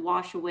it doesn't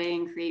wash away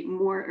and create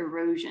more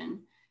erosion.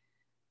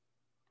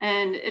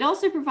 And it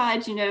also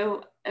provides, you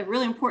know, a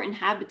really important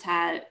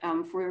habitat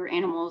for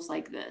animals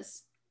like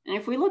this. And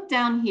if we look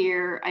down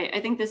here, I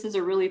think this is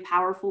a really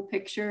powerful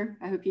picture.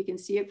 I hope you can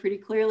see it pretty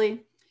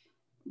clearly.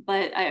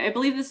 But I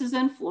believe this is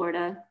in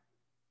Florida.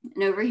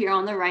 And over here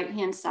on the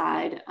right-hand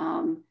side,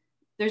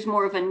 there's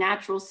more of a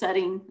natural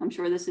setting. I'm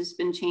sure this has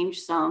been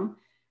changed some,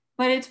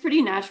 but it's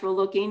pretty natural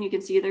looking. You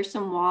can see there's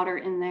some water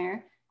in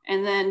there.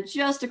 And then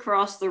just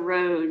across the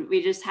road,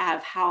 we just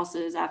have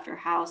houses after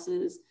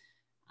houses.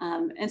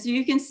 And so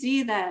you can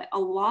see that a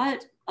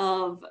lot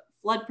of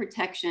flood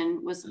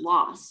protection was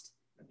lost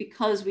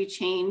because we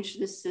changed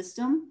the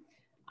system.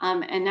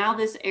 And now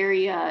this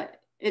area,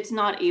 it's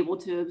not able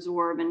to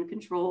absorb and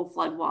control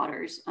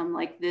floodwaters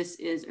like this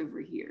is over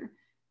here.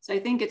 So I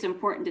think it's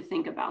important to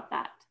think about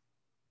that.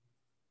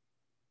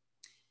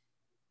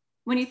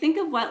 When you think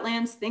of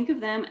wetlands, think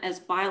of them as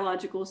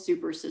biological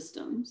super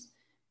systems.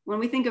 When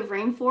we think of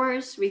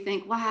rainforests, we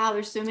think, wow,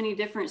 there's so many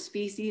different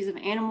species of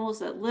animals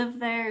that live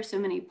there, so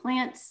many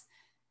plants,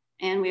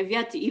 and we have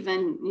yet to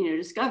even,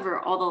 discover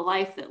all the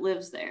life that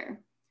lives there.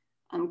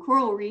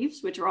 Coral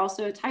reefs, which are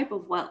also a type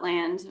of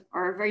wetland,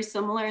 are very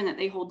similar in that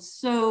they hold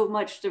so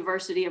much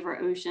diversity of our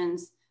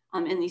oceans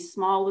in these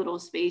small little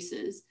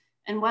spaces.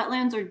 And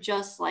wetlands are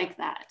just like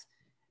that.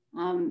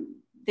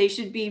 They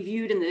should be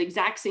viewed in the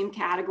exact same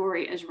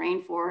category as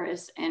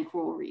rainforests and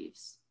coral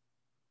reefs.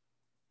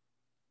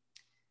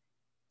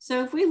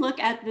 So if we look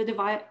at the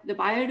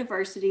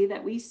biodiversity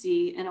that we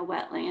see in a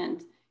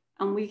wetland,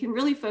 we can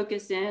really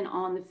focus in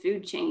on the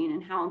food chain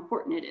and how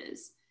important it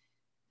is.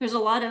 There's a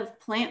lot of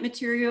plant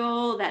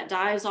material that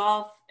dies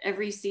off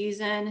every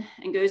season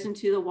and goes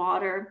into the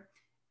water,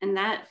 and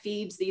that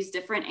feeds these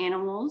different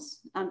animals.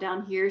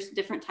 Down here,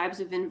 different types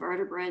of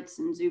invertebrates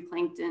and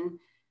zooplankton.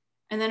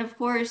 And then of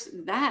course,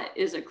 that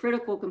is a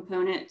critical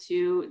component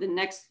to the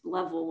next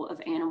level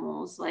of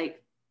animals,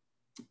 like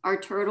our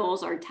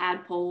turtles, our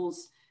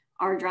tadpoles,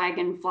 our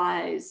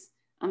dragonflies,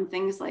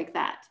 things like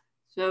that.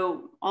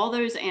 So all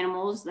those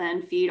animals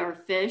then feed our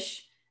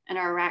fish and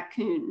our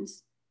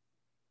raccoons.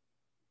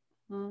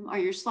 Are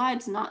your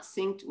slides not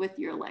synced with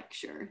your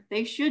lecture?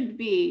 They should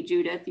be,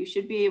 Judith. You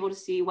should be able to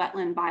see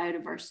wetland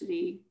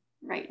biodiversity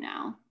right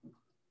now.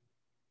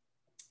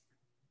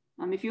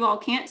 If you all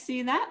can't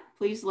see that,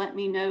 please let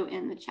me know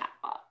in the chat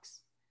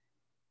box.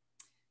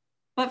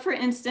 But for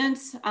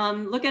instance,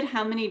 look at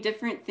how many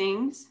different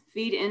things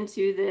feed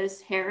into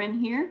this heron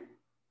here.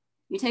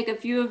 You take a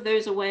few of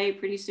those away,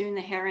 pretty soon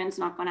the heron's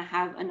not going to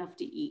have enough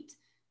to eat.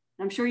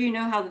 I'm sure you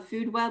know how the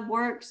food web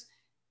works,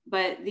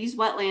 but these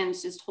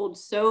wetlands just hold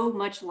so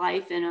much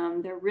life in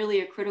them. They're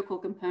really a critical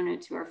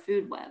component to our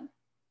food web.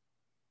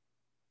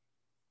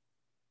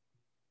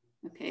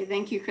 Okay,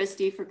 thank you,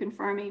 Christy, for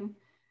confirming.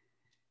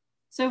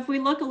 So if we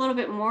look a little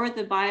bit more at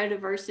the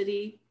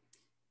biodiversity,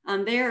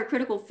 they are a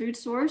critical food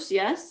source,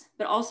 yes,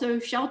 but also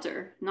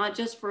shelter, not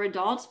just for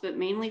adults, but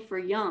mainly for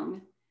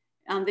young.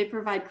 They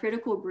provide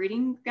critical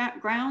breeding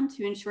ground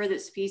to ensure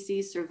that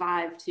species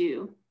survive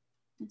too.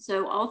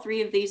 So all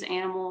three of these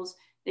animals,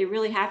 they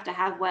really have to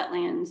have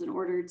wetlands in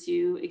order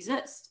to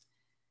exist.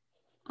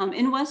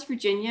 In West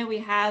Virginia, we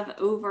have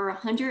over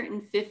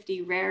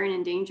 150 rare and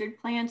endangered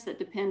plants that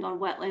depend on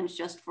wetlands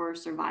just for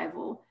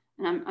survival.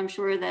 And I'm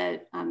sure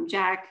that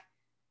Jack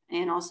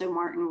and also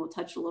Martin will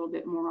touch a little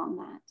bit more on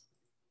that.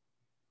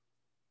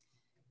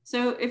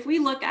 So if we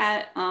look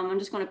at, I'm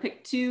just going to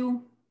pick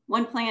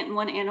one plant and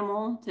one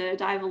animal to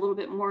dive a little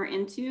bit more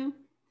into.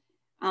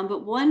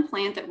 But one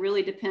plant that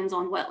really depends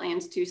on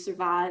wetlands to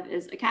survive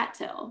is a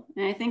cattail.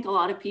 And I think a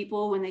lot of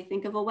people, when they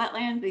think of a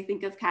wetland, they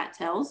think of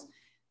cattails.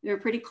 They're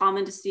pretty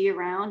common to see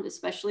around,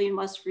 especially in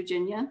West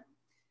Virginia.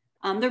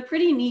 They're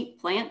pretty neat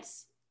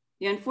plants.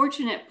 The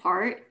unfortunate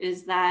part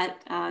is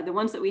that the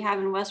ones that we have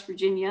in West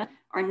Virginia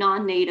are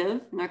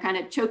non-native, and they're kind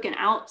of choking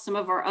out some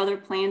of our other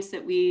plants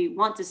that we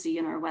want to see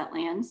in our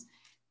wetlands.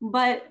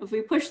 But if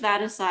we push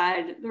that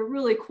aside, they're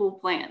really cool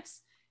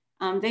plants.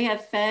 They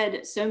have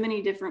fed so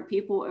many different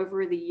people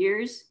over the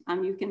years.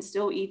 You can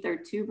still eat their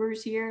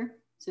tubers here,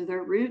 so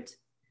their root.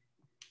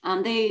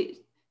 They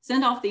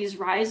send off these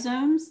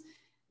rhizomes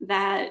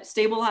that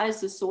stabilize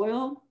the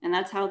soil, and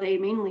that's how they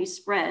mainly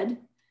spread.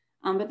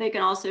 But they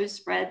can also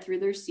spread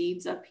through their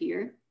seeds up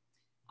here.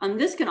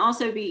 This can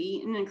also be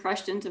eaten and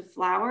crushed into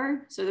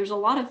flour. So there's a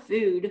lot of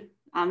food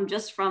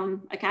just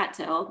from a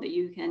cattail that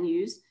you can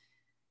use.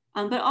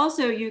 But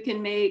also you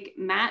can make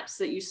mats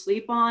that you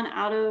sleep on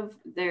out of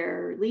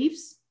their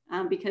leaves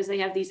because they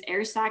have these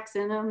air sacs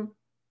in them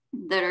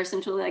that are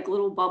essentially like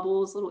little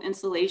bubbles, little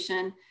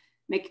insulation,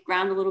 make the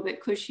ground a little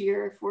bit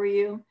cushier for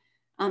you.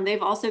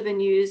 They've also been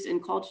used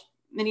in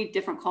many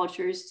different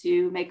cultures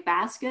to make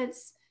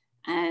baskets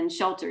and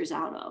shelters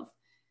out of.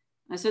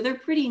 So they're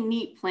pretty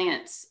neat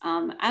plants.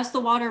 As the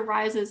water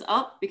rises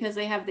up, because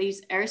they have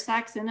these air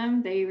sacs in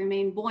them, they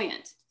remain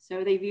buoyant.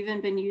 So they've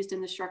even been used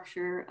in the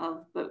structure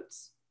of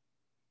boats.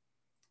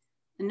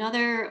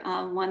 Another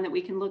one that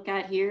we can look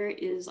at here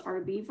is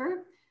our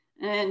beaver.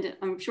 And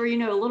I'm sure you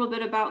know a little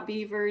bit about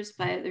beavers,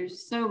 but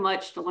there's so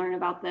much to learn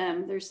about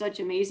them. They're such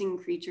amazing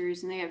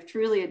creatures, and they have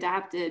truly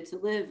adapted to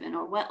live in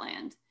our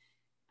wetland.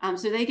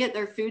 So they get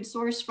their food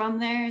source from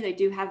there. They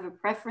do have a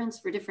preference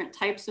for different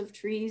types of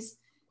trees.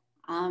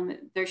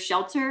 Their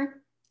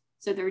shelter,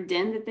 so their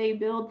den that they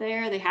build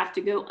there, they have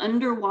to go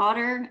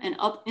underwater and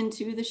up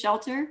into the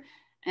shelter.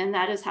 And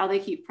that is how they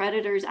keep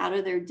predators out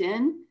of their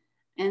den.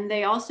 And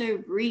they also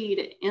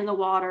breed in the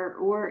water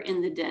or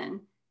in the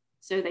den.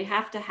 So they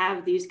have to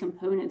have these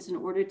components in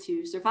order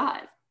to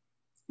survive.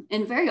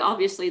 And very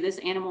obviously, this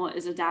animal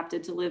is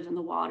adapted to live in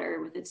the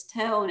water with its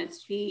tail and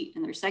its feet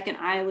and their second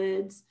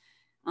eyelids.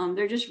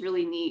 They're just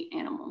really neat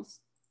animals.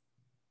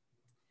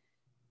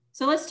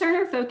 So let's turn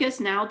our focus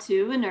now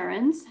to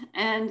anurans.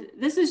 And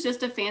this is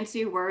just a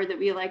fancy word that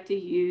we like to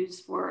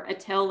use for a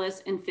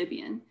tailless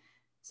amphibian.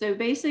 So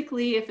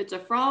basically, if it's a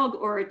frog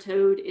or a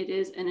toad, it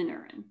is an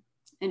anuran.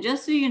 And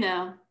just so you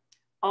know,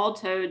 all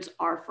toads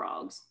are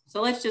frogs.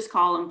 So let's just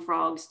call them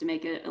frogs to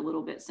make it a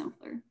little bit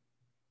simpler.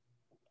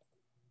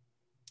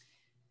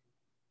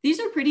 These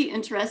are pretty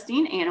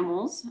interesting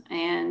animals.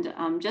 And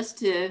just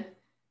to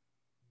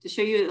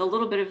show you a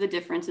little bit of the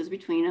differences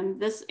between them,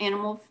 this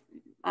animal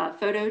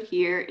photoed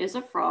here is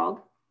a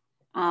frog.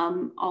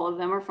 All of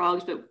them are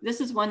frogs, but this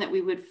is one that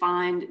we would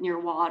find near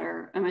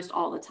water almost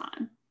all the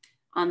time.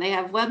 They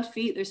have webbed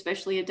feet. They're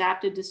specially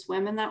adapted to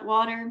swim in that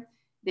water.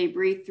 They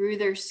breathe through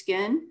their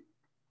skin.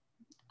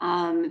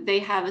 They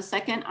have a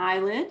second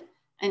eyelid,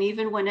 and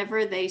even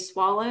whenever they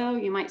swallow,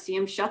 you might see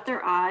them shut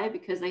their eye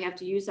because they have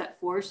to use that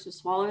force to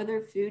swallow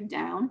their food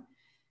down.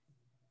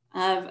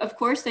 Of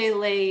course, they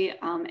lay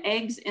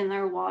eggs in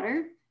their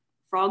water.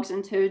 Frogs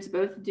and toads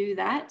both do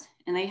that,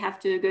 and they have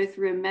to go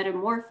through a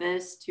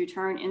metamorphosis to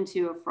turn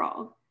into a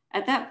frog.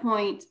 At that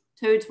point,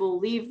 toads will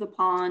leave the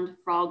pond,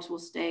 frogs will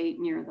stay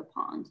near the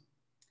pond.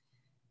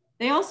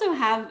 They also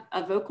have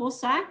a vocal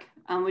sac,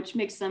 which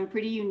makes them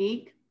pretty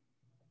unique.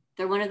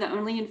 They're one of the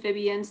only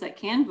amphibians that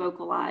can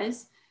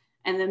vocalize,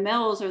 and the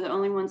males are the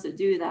only ones that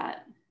do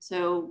that.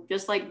 So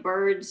just like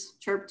birds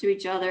chirp to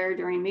each other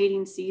during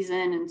mating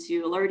season and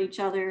to alert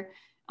each other,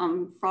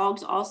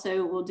 frogs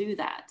also will do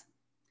that.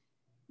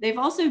 They've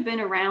also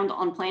been around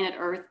on planet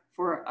Earth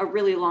for a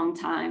really long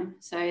time.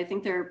 So I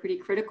think they're a pretty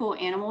critical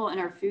animal in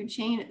our food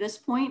chain at this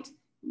point.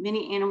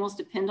 Many animals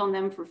depend on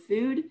them for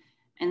food,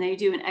 and they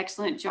do an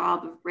excellent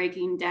job of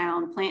breaking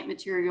down plant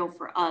material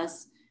for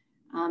us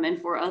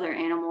and for other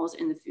animals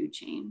in the food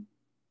chain.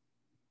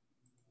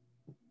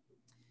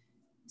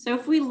 So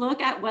if we look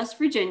at West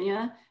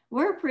Virginia,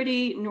 we're a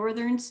pretty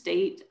northern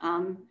state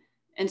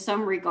in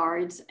some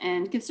regards.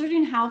 And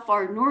considering how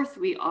far north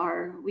we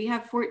are, we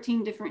have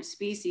 14 different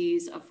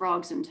species of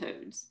frogs and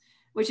toads,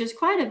 which is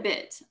quite a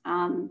bit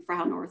for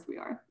how north we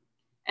are.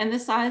 And the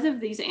size of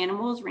these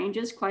animals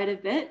ranges quite a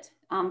bit,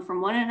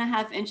 from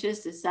 1.5 inches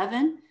to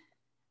 7.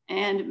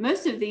 And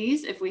most of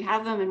these, if we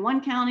have them in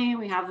one county,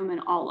 we have them in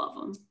all of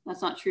them.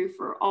 That's not true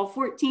for all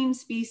 14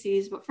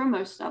 species, but for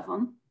most of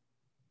them.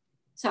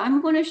 So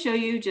I'm going to show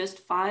you just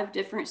 5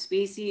 different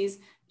species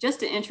just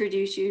to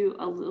introduce you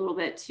a little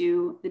bit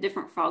to the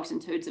different frogs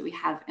and toads that we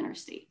have in our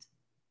state.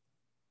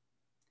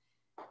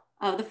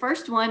 The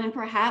first one, and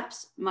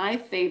perhaps my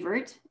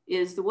favorite,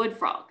 is the wood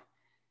frog.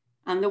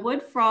 The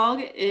wood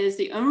frog is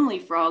the only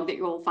frog that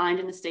you'll find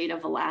in the state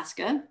of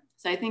Alaska.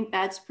 So I think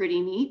that's pretty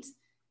neat.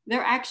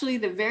 They're actually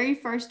the very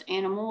first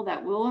animal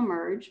that will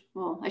emerge.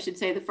 Well, I should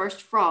say the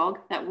first frog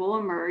that will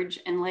emerge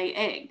and lay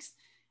eggs.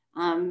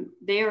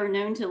 They are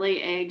known to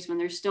lay eggs when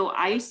there's still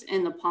ice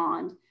in the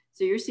pond.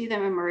 So you'll see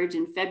them emerge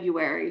in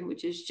February,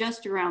 which is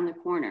just around the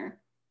corner.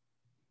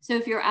 So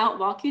if you're out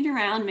walking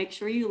around, make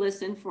sure you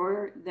listen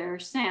for their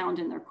sound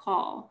and their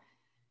call.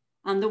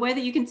 The way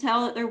that you can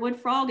tell that they're wood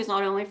frog is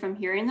not only from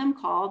hearing them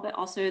call, but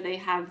also they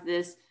have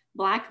this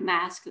black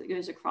mask that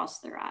goes across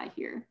their eye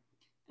here.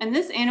 And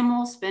this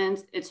animal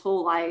spends its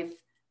whole life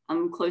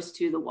close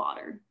to the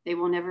water. They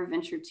will never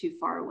venture too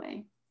far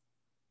away.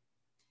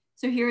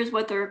 So here's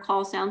what their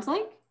call sounds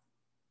like.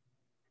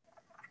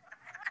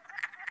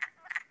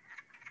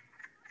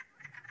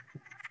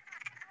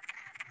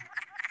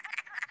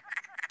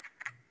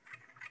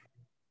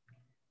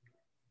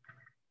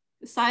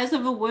 The size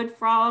of a wood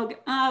frog,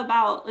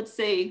 about, let's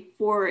say,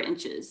 4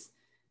 inches.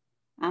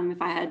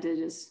 If I had to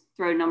just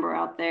throw a number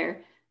out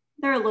there,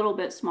 they're a little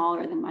bit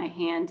smaller than my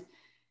hand.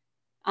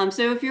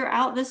 So if you're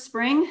out this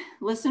spring,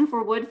 listen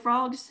for wood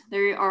frogs.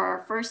 They are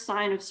our first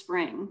sign of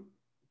spring.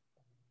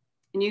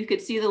 And you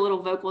could see the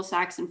little vocal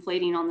sacs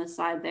inflating on the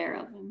side there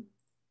of them.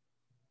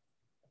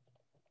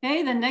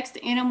 Okay, the next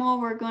animal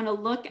we're going to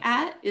look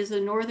at is a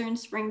northern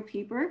spring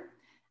peeper.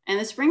 And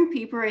the spring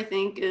peeper, I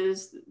think,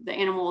 is the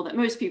animal that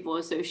most people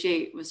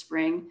associate with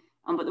spring,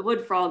 but the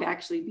wood frog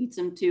actually beats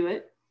them to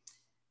it.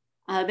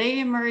 They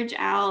emerge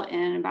out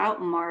in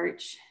about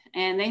March,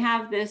 and they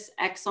have this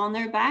X on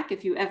their back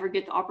if you ever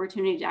get the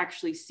opportunity to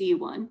actually see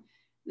one.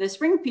 The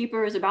spring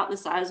peeper is about the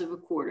size of a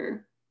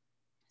quarter.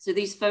 So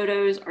these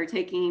photos are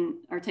taken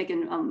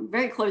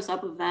very close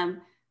up of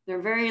them.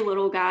 They're very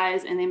little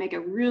guys, and they make a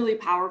really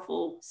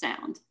powerful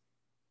sound.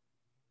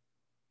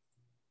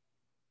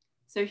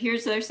 So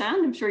here's their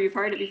sound. I'm sure you've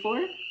heard it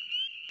before.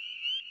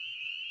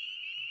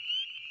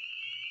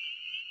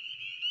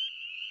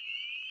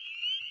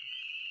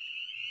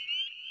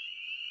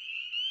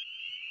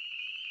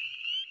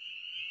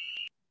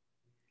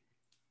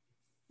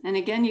 And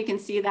again, you can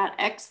see that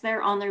X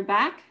there on their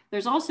back.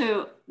 There's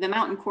also the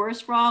mountain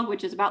chorus frog,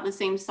 which is about the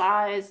same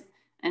size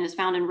and is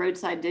found in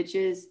roadside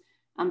ditches.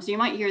 So you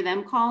might hear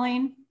them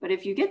calling, but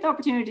if you get the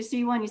opportunity to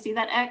see one, you see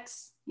that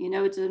X, you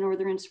know it's a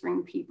northern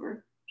spring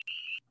peeper.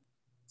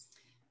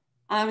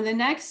 The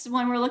next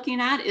one we're looking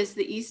at is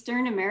the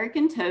Eastern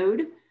American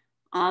toad.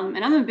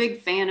 And I'm a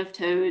big fan of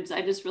toads.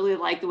 I just really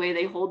like the way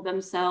they hold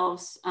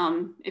themselves.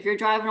 If you're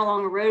driving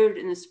along a road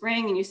in the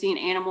spring and you see an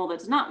animal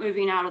that's not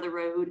moving out of the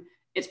road,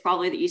 it's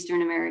probably the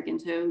Eastern American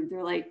toad.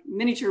 They're like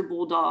miniature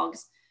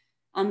bulldogs.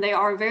 They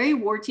are very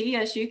warty,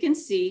 as you can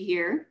see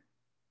here.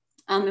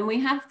 And we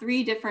have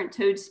 3 different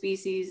toad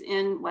species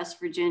in West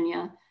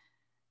Virginia.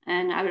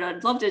 And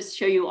I'd love to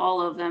show you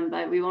all of them,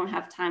 but we won't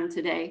have time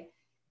today.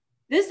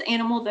 This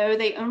animal, though,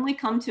 they only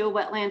come to a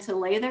wetland to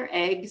lay their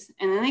eggs,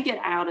 and then they get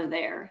out of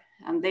there.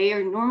 They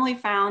are normally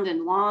found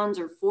in lawns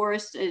or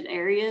forested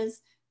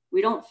areas.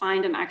 We don't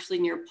find them actually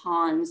near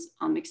ponds,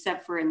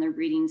 except for in their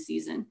breeding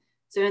season.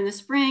 So in the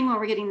spring, when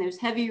we're getting those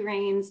heavy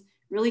rains,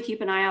 really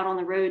keep an eye out on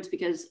the roads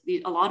because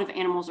a lot of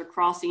animals are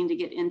crossing to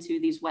get into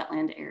these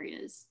wetland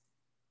areas.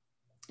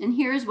 And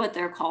here's what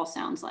their call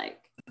sounds like.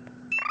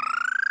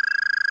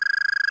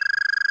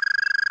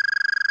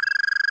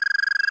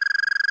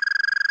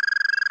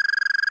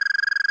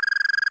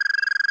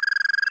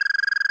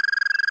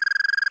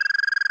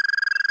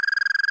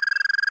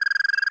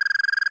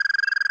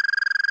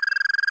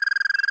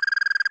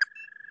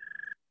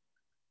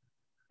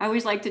 I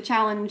always like to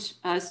challenge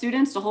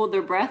students to hold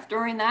their breath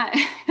during that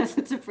because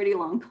it's a pretty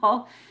long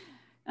call.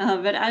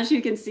 But as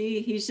you can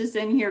see, he's just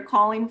in here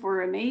calling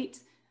for a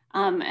mate.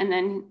 And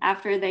then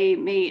after they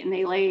mate and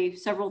they lay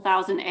several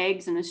thousand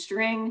eggs in a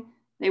string,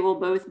 they will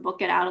both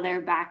book it out of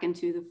there back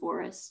into the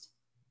forest.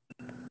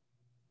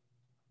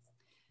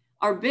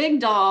 Our big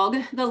dog,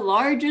 the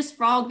largest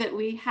frog that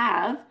we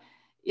have,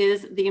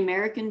 is the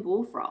American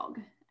bullfrog.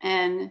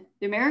 And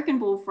the American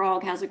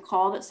bullfrog has a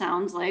call that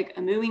sounds like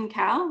a mooing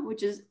cow,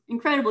 which is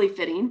incredibly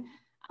fitting.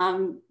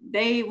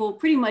 They will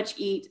pretty much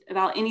eat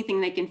about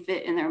anything they can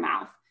fit in their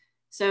mouth.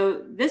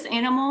 So this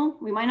animal,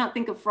 we might not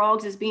think of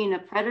frogs as being a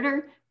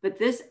predator, but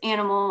this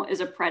animal is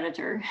a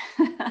predator.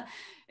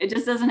 It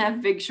just doesn't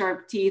have big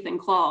sharp teeth and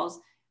claws,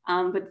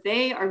 but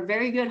they are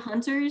very good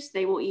hunters.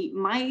 They will eat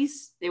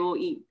mice, they will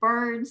eat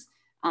birds,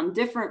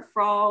 different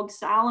frogs,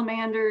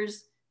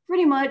 salamanders,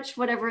 pretty much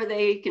whatever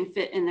they can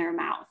fit in their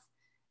mouth.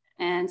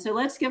 And so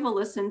let's give a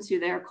listen to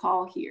their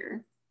call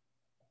here.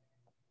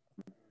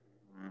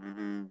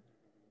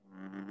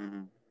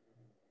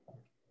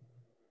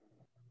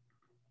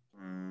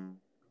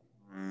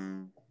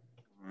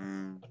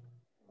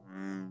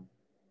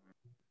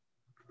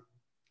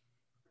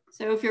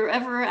 So if you're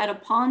ever at a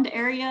pond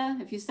area,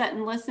 if you sit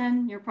and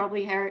listen, you're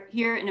probably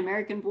hear an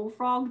American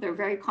bullfrog. They're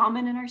very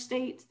common in our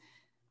state.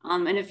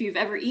 And if you've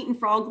ever eaten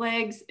frog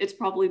legs, it's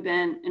probably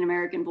been an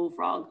American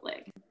bullfrog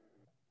leg.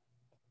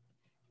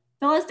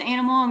 The last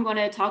animal I'm going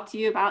to talk to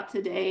you about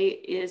today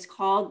is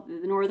called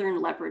the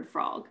northern leopard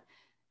frog.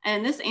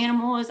 And this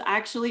animal is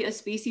actually a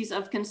species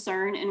of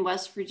concern in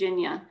West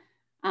Virginia.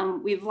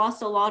 We've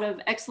lost a lot of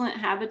excellent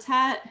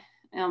habitat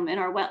in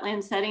our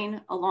wetland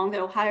setting along the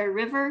Ohio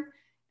River.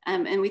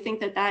 And we think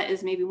that that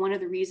is maybe one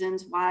of the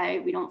reasons why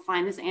we don't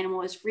find this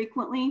animal as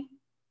frequently.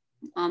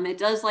 It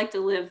does like to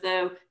live,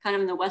 though, kind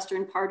of in the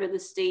western part of the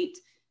state.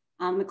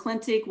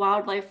 McClintic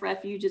Wildlife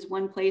Refuge is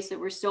one place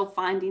that we're still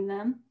finding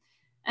them.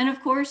 And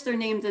of course, they're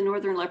named the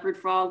northern leopard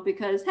frog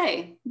because,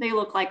 hey, they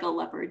look like a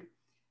leopard.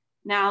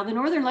 Now, the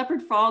northern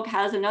leopard frog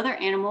has another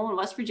animal in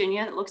West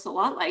Virginia that looks a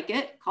lot like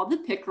it, called the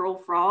pickerel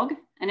frog,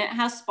 and it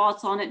has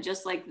spots on it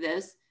just like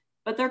this,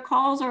 but their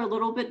calls are a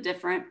little bit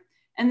different.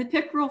 And the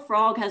pickerel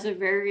frog has a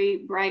very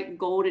bright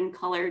golden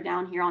color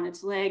down here on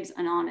its legs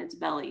and on its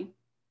belly.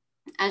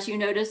 As you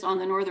notice on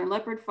the northern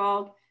leopard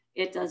frog,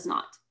 it does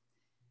not.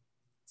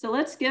 So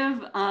let's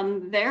give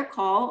their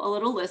call a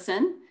little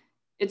listen.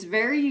 It's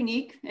very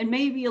unique and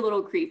maybe a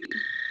little creepy.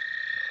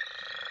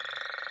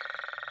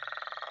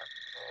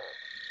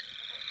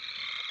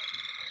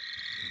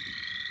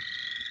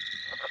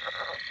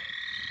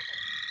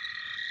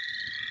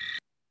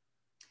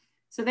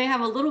 So they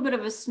have a little bit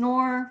of a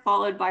snore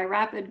followed by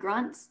rapid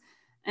grunts.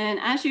 And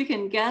as you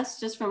can guess,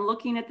 just from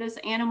looking at this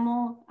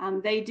animal,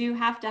 they do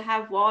have to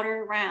have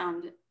water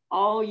around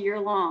all year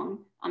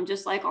long,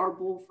 just like our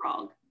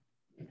bullfrog.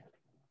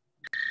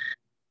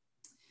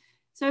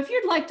 So if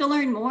you'd like to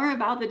learn more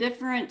about the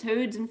different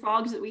toads and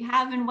frogs that we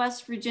have in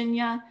West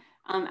Virginia,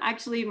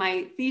 actually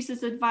my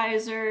thesis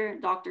advisor,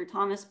 Dr.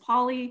 Thomas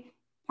Pauly,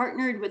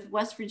 partnered with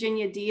West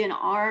Virginia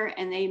DNR,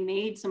 and they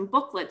made some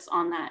booklets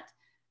on that.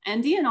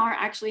 And DNR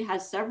actually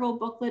has several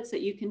booklets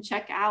that you can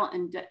check out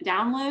and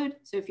download.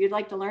 So if you'd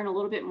like to learn a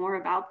little bit more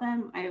about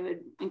them, I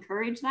would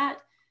encourage that.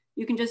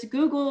 You can just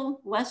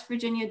Google West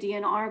Virginia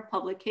DNR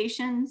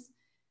publications,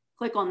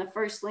 click on the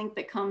first link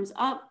that comes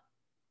up,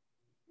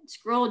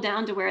 Scroll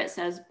down to where it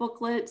says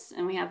booklets,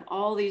 and we have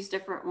all these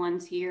different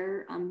ones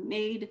here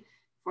made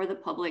for the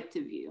public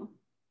to view.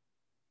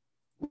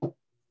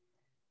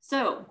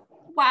 So,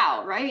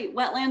 wow, right?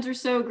 Wetlands are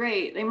so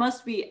great. They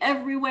must be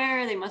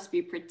everywhere. They must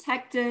be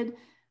protected.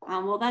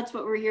 Well, that's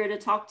what we're here to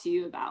talk to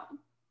you about.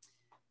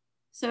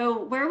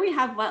 So where we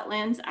have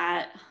wetlands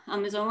at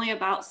is only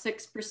about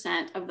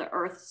 6% of the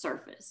Earth's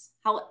surface.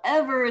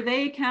 However,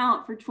 they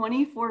account for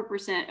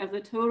 24% of the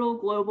total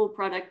global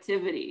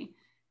productivity,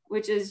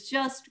 which is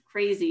just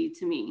crazy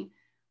to me.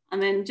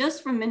 And then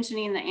just from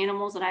mentioning the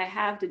animals that I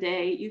have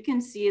today, you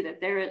can see that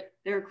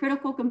they're a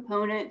critical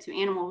component to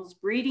animals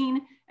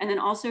breeding and then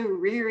also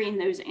rearing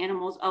those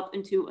animals up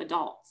into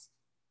adults.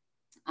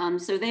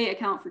 So they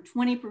account for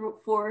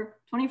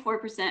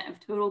 24% of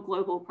total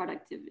global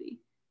productivity,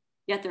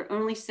 yet they're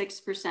only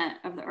 6%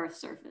 of the Earth's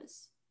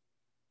surface.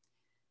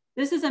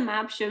 This is a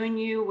map showing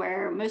you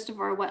where most of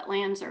our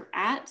wetlands are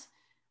at,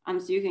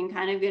 so you can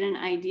kind of get an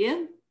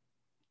idea.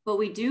 But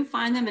we do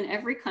find them in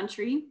every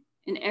country,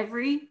 in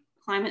every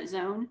climate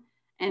zone,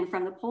 and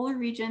from the polar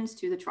regions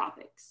to the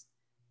tropics.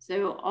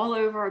 So all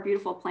over our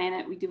beautiful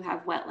planet, we do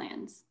have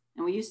wetlands,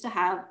 and we used to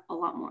have a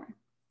lot more.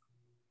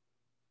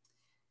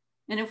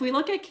 And if we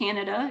look at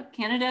Canada,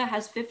 Canada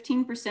has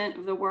 15%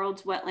 of the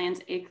world's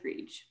wetlands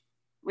acreage,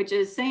 which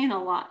is saying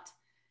a lot.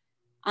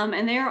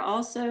 And they are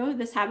also,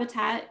 this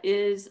habitat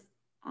is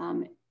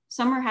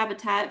summer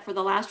habitat for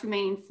the last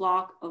remaining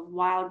flock of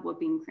wild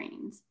whooping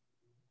cranes.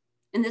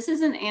 And this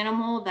is an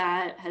animal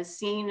that has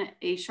seen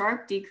a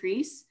sharp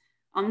decrease,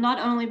 not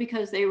only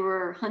because they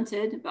were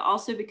hunted, but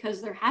also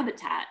because their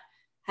habitat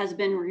has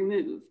been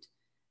removed.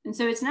 And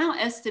so it's now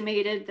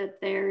estimated that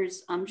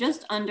there's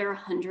just under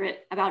 100,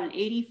 about an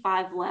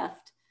 85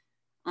 left.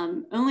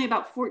 Only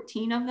about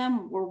 14 of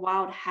them were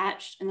wild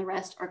hatched and the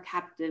rest are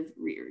captive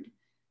reared.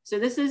 So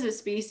this is a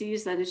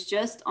species that is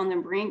just on the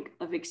brink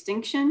of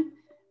extinction.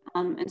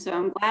 And so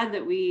I'm glad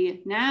that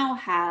we now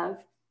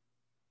have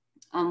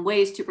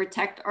ways to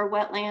protect our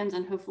wetlands,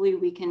 and hopefully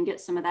we can get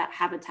some of that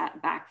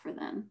habitat back for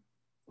them.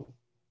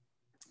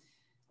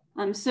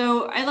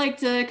 So I like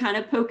to kind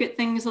of poke at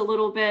things a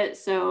little bit.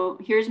 So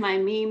here's my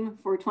meme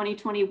for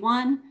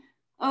 2021.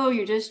 Oh,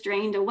 you just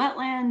drained a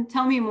wetland.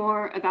 Tell me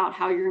more about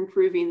how you're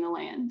improving the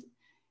land.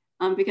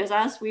 Because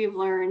as we've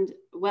learned,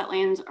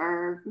 wetlands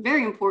are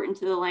very important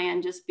to the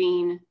land, just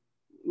being,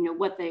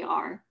 what they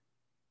are.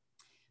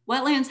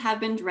 Wetlands have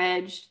been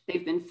dredged,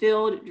 they've been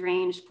filled,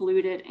 drained,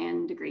 polluted,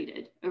 and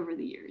degraded over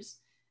the years.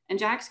 And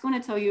Jack's going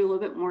to tell you a little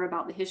bit more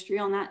about the history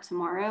on that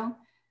tomorrow,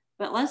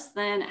 but less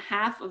than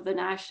half of the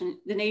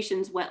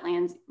nation's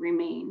wetlands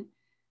remain.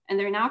 And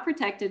they're now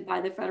protected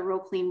by the Federal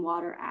Clean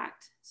Water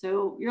Act.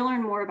 So you'll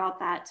learn more about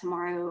that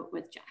tomorrow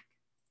with Jack.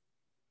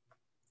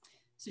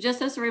 So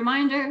just as a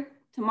reminder,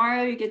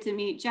 tomorrow you get to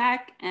meet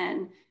Jack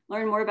and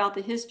learn more about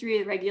the history,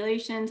 the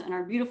regulations, and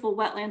our beautiful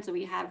wetlands that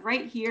we have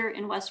right here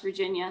in West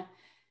Virginia.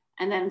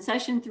 And then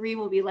session 3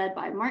 will be led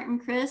by Martin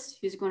Chris,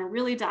 who's going to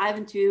really dive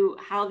into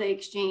how they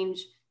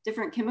exchange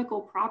different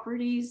chemical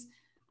properties,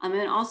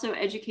 and also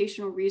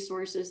educational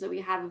resources that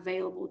we have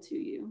available to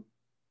you.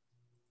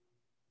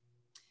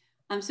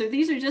 So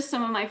these are just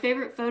some of my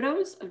favorite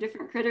photos of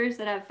different critters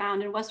that I've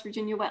found in West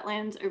Virginia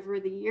wetlands over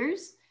the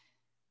years.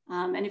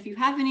 And if you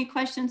have any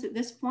questions at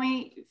this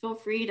point, feel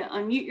free to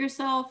unmute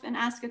yourself and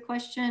ask a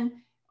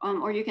question,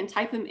 or you can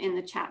type them in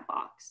the chat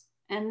box.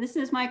 And this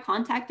is my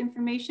contact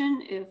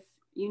information. If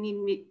you need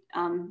me,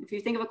 if you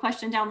think of a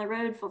question down the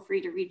road, feel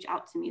free to reach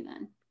out to me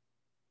then.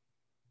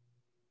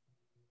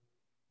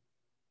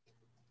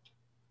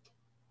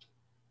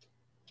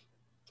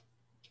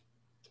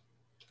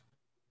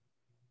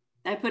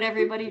 I put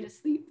everybody to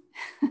sleep.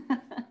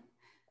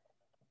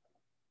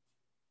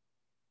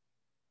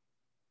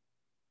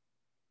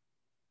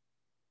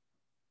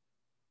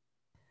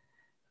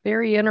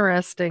 Very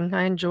interesting.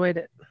 I enjoyed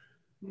it.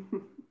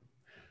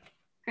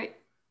 Great.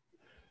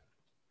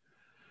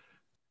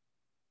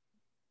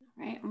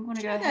 All right, I'm going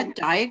to go ahead. That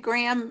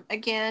diagram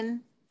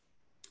again.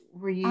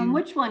 Were you?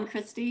 Which one,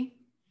 Christy?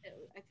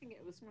 I think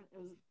it was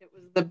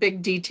the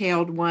big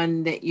detailed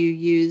one that you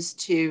used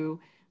to,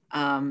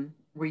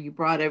 where you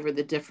brought over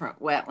the different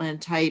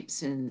wetland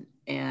types and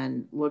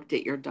looked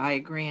at your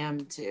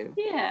diagram to.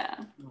 Yeah.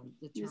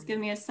 Just give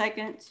me a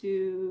second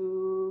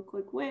to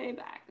click way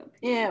back up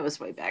here. Yeah, it was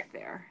way back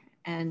there.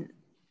 And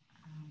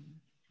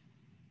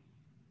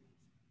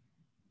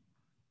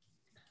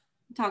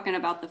talking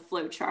about the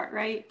flow chart,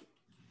 right?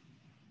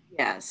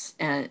 Yes,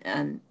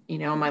 and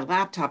on my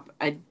laptop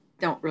I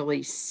don't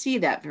really see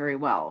that very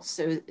well.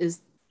 So is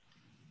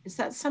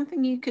that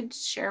something you could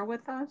share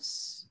with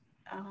us?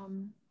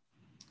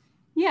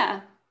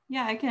 Yeah,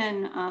 I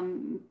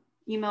can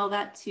email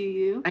that to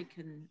you. I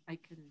can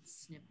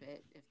snip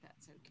it if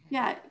that's okay.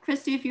 Yeah,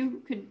 Christy, if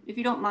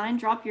you don't mind,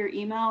 drop your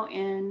email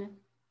in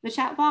the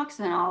chat box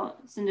and I'll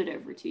send it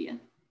over to you.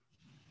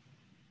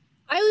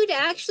 I would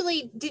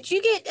actually, did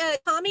you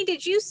get, Tommy,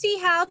 did you see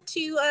how to,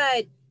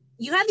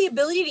 you have the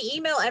ability to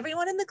email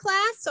everyone in the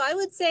class? So I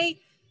would say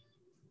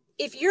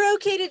if you're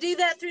okay to do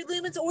that through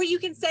Lumens, or you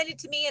can send it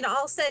to me and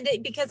I'll send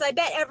it, because I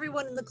bet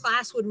everyone in the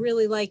class would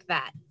really like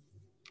that.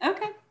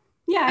 Okay.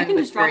 Yeah, I can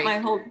would just drop agree. my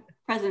whole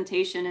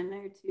presentation in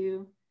there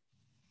too.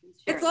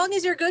 Sure. As long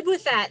as you're good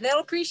with that, they'll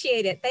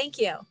appreciate it. Thank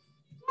you.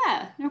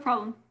 Yeah, no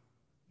problem.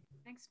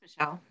 Thanks,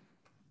 Michelle.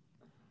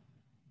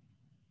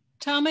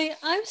 Tomi,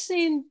 I've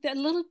seen the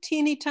little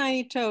teeny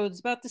tiny toads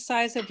about the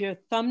size of your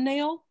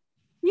thumbnail.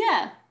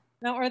 Yeah.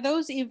 Now, are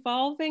those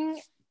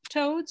evolving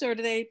toads, or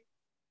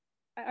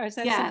or is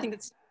that something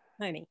that's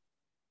tiny?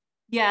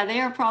 Yeah, they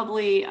are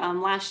probably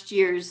last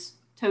year's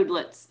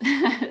toadlets.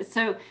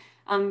 So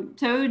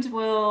toads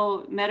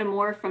will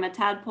metamorph from a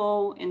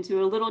tadpole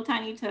into a little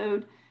tiny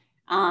toad.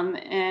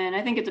 And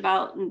I think it's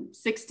about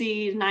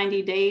 60 to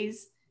 90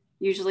 days.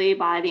 Usually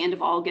by the end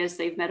of August,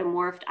 they've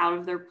metamorphed out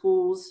of their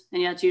pools.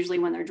 And yeah, it's usually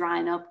when they're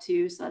drying up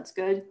too, so that's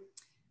good.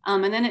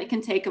 And then it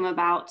can take them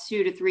about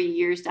 2 to 3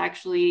 years to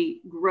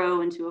actually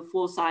grow into a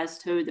full-size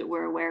toad that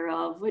we're aware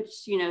of,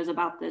 which, you know, is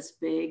about this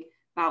big,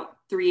 about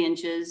 3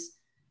 inches,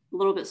 a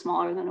little bit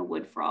smaller than a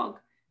wood frog.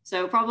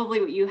 So probably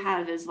what you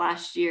have is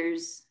last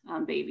year's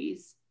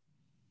babies.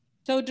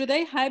 So do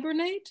they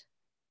hibernate?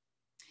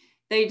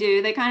 They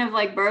do. They kind of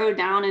like burrow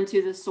down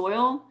into the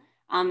soil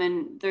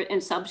and they're in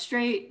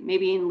substrate,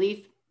 maybe in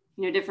leaf,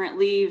 you know, different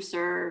leaves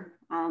or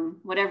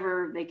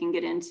whatever they can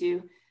get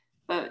into.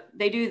 But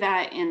they do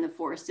that in the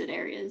forested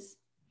areas.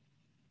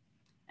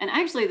 And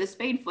actually the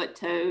spadefoot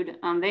toad,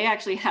 they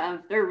actually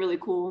have, they're really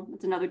cool.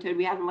 It's another toad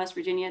we have in West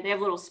Virginia. They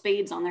have little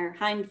spades on their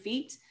hind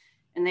feet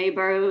and they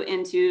burrow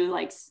into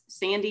like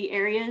sandy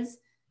areas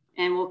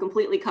and will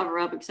completely cover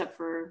up except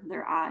for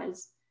their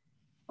eyes.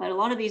 But a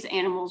lot of these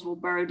animals will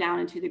burrow down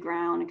into the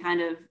ground and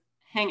kind of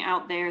hang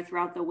out there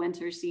throughout the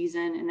winter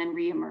season and then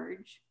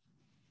reemerge.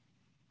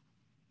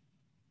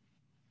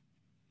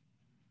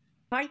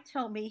 Hi,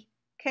 Tomi.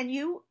 Can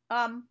you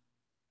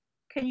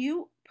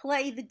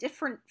play the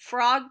different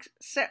frog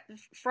sound,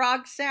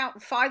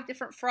 5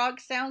 different frog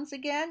sounds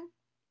again?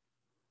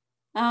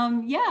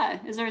 Yeah.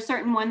 Is there a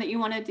certain one that you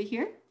wanted to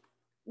hear?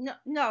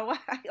 No,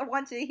 I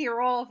wanted to hear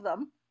all of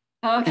them.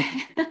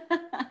 Okay.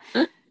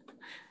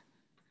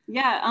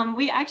 Yeah,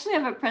 we actually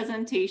have a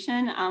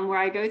presentation where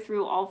I go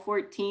through all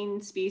 14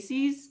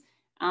 species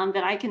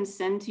that I can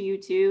send to you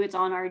too. It's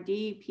on our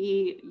DEP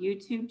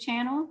YouTube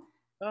channel.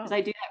 Because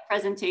I do that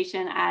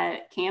presentation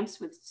at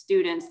camps with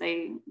students.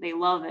 They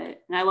love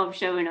it. And I love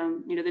showing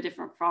them, you know, the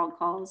different frog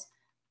calls.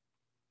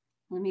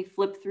 Let me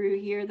flip through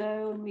here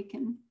though, and we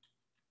can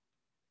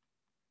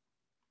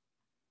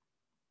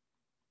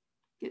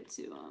get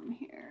to them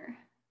here.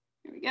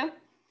 Here we go.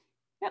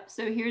 Yep,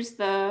 so here's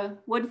the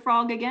wood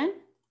frog again.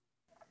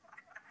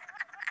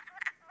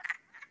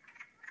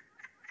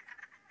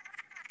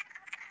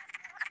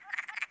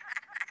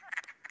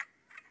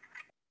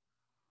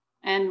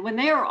 And when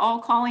they are all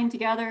calling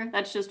together,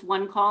 that's just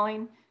one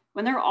calling.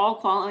 When they're all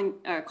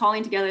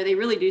calling together, they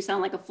really do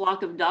sound like a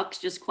flock of ducks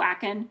just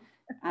quacking.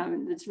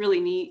 It's really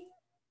neat.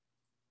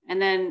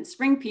 And then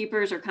spring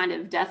peepers are kind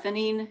of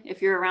deafening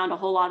if you're around a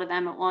whole lot of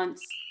them at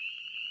once.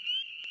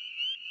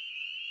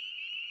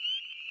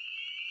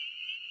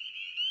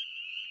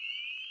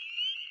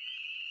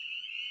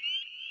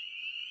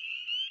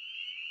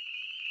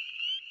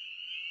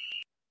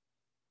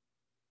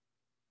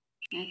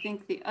 I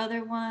think the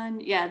other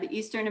one, yeah, the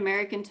Eastern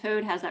American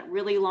toad has that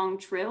really long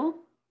trill.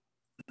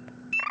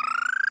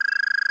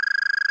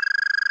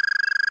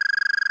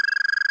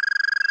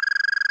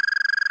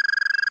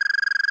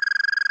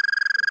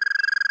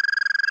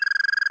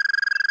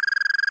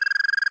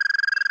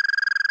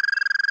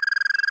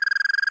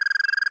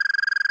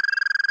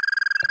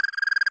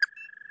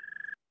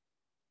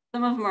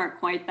 Some of them aren't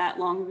quite that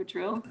long of a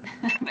trill,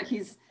 but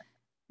he's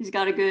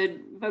got a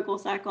good vocal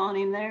sac on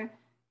him there.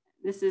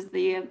 This is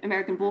the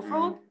American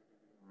bullfrog.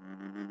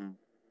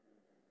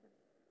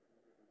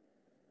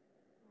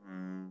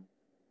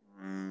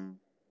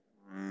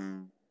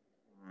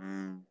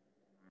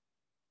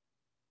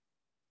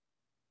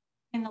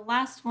 And the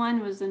last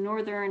one was the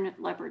northern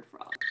leopard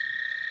frog.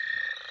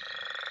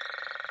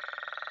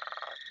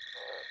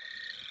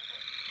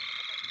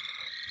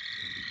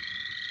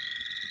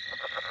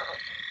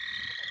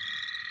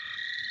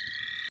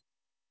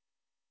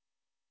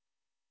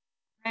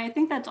 I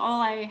think that's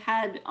all I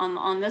had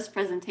on this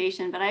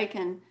presentation, but I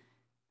can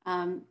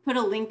put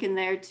a link in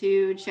there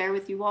to share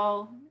with you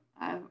all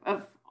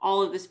of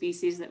all of the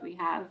species that we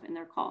have in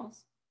their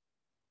calls.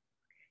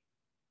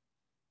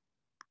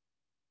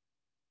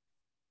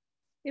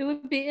 It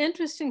would be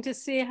interesting to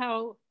see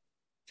how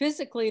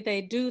physically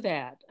they do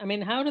that. I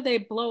mean, how do they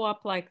blow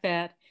up like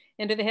that?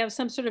 And do they have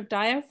some sort of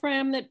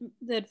diaphragm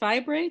that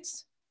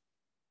vibrates?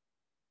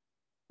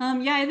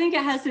 Yeah, I think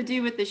it has to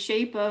do with the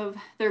shape of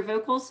their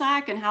vocal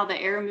sac and how the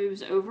air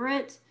moves over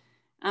it.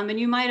 And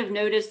you might have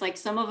noticed like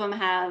some of them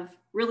have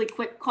really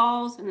quick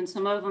calls and then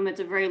some of them it's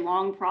a very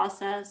long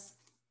process.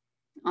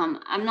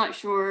 I'm not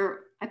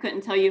sure, I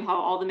couldn't tell you how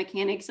all the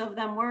mechanics of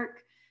them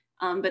work,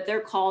 but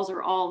their calls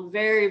are all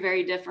very,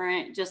 very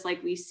different, just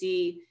like we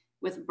see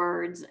with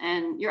birds.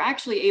 And you're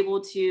actually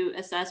able to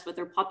assess what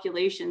their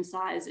population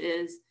size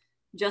is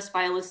just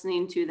by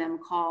listening to them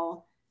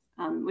call,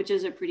 which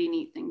is a pretty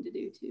neat thing to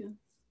do too.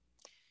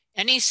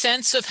 Any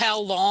sense of how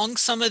long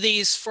some of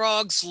these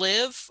frogs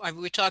live? Are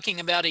we talking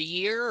about a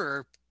year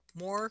or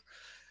more?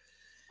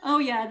 Oh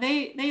yeah,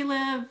 they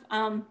live,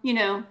 you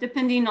know,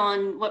 depending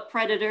on what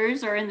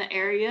predators are in the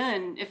area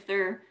and if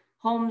their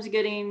home's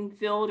getting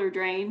filled or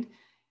drained.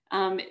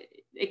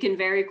 It can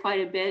vary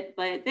quite a bit,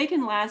 but they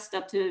can last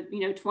up to, you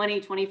know, 20,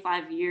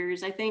 25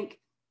 years. I think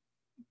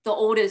the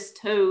oldest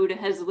toad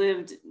has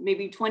lived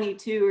maybe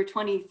 22 or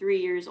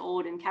 23 years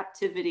old in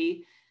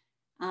captivity.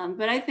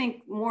 But I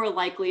think more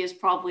likely is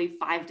probably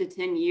 5 to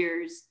 10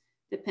 years,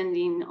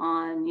 depending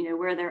on, you know,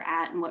 where they're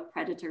at and what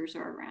predators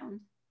are around.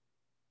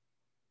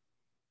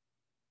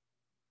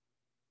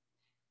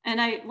 And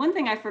one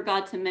thing I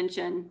forgot to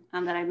mention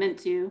that I meant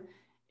to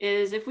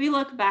is if we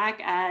look back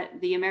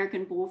at the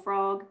American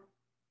bullfrog,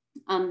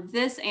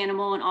 this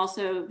animal and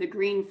also the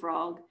green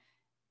frog,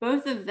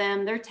 both of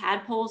them, their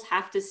tadpoles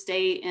have to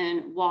stay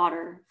in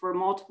water for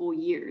multiple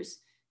years.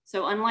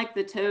 So unlike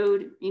the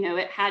toad, you know,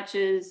 it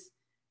hatches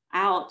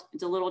out,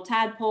 it's a little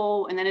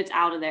tadpole, and then it's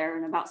out of there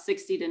in about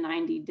 60 to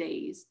 90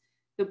 days.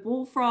 The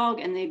bullfrog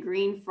and the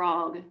green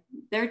frog,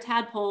 their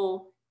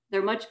tadpole,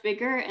 they're much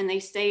bigger and they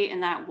stay in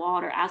that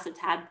water as a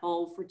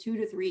tadpole for 2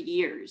 to 3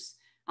 years,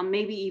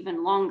 maybe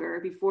even longer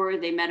before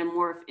they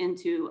metamorph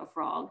into a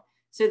frog.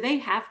 So they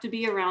have to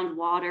be around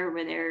water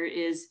where there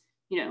is,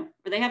 you know,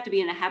 or they have to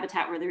be in a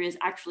habitat where there is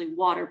actually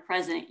water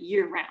present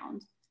year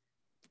round.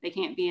 They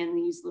can't be in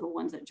these little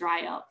ones that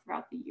dry up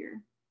throughout the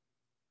year.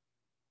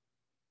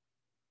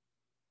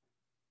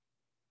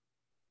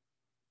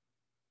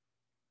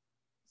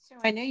 So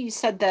I know you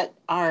said that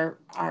our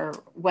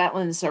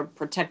wetlands are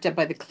protected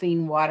by the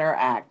Clean Water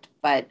Act,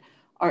 but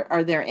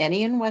are there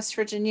any in West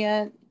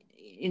Virginia,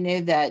 you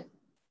know, that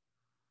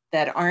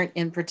aren't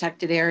in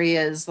protected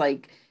areas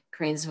like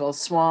Cranesville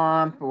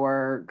Swamp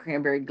or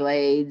Cranberry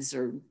Glades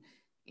or,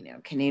 you know,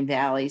 Canaan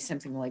Valley,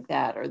 something like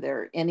that? Are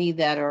there any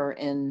that are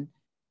in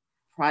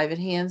private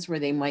hands where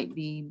they might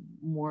be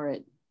more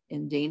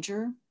in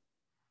danger?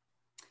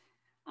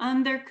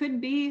 There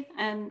could be,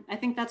 and I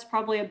think that's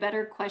probably a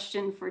better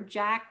question for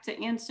Jack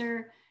to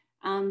answer.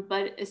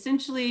 But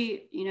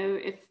essentially, you know,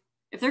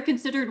 if they're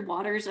considered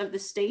waters of the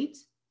state,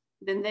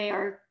 then they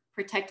are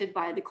protected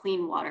by the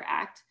Clean Water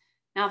Act.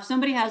 Now, if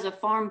somebody has a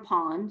farm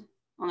pond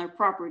on their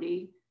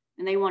property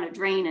and they want to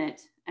drain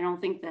it, I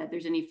don't think that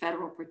there's any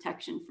federal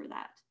protection for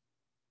that.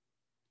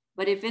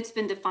 But if it's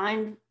been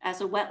defined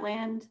as a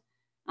wetland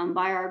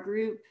by our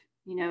group,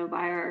 you know,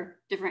 by our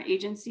different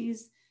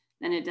agencies,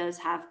 then it does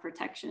have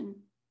protection.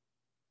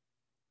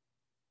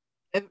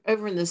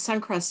 Over in the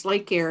Suncrest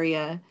Lake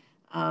area,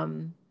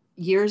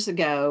 years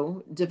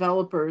ago,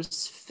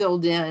 developers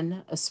filled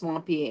in a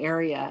swampy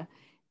area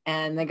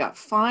and they got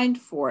fined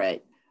for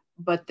it,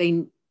 but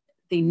they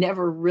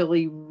never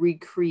really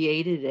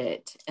recreated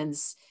it. And,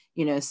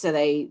 you know, so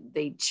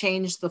they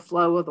changed the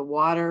flow of the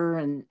water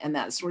and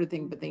that sort of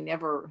thing, but they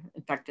never,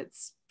 in fact,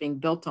 it's being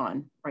built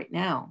on right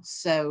now.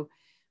 So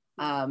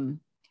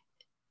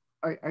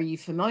are you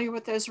familiar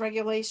with those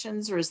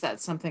regulations, or is that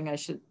something I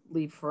should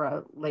leave for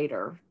a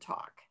later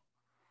talk?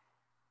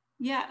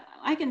 Yeah,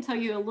 I can tell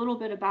you a little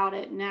bit about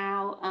it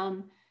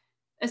now.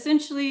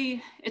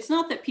 Essentially, it's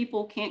not that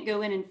people can't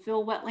go in and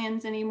fill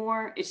wetlands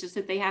anymore. It's just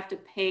that they have to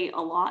pay a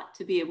lot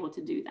to be able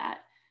to do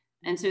that.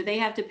 And so they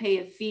have to pay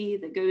a fee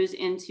that goes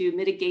into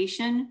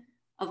mitigation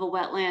of a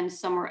wetland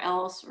somewhere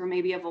else, or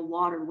maybe of a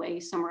waterway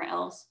somewhere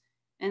else.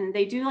 And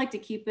they do like to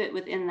keep it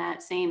within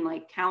that same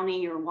like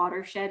county or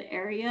watershed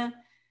area.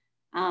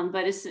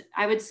 But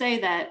I would say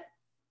that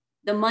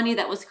the money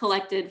that was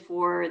collected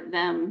for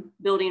them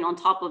building on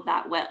top of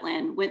that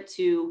wetland went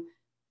to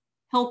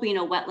helping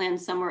a wetland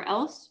somewhere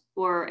else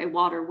or a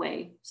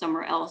waterway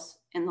somewhere else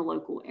in the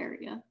local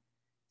area.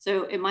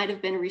 So it might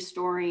have been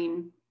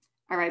restoring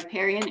a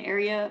riparian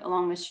area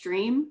along a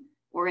stream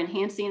or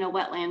enhancing a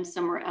wetland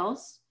somewhere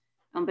else.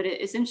 But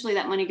essentially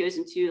that money goes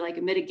into like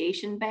a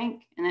mitigation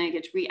bank and then it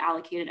gets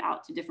reallocated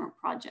out to different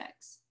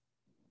projects.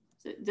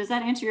 So does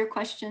that answer your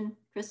question,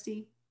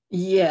 Christy?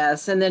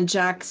 Yes, and then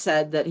Jack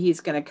said that he's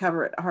going to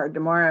cover it hard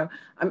tomorrow.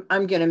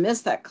 I'm going to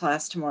miss that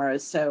class tomorrow,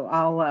 so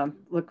I'll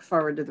look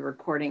forward to the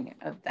recording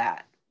of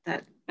that.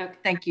 Okay.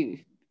 Thank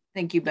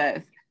you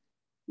both.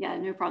 Yeah,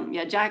 no problem.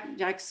 Yeah,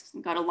 Jack's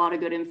got a lot of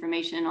good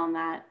information on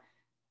that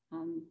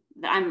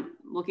that I'm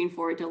looking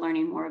forward to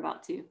learning more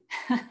about too.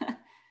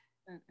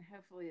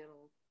 Hopefully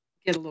it'll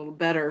get a little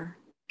better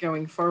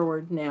going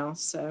forward now.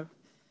 So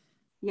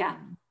yeah,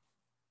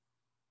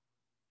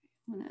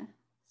 I'm gonna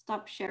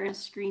stop sharing a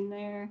screen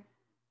there.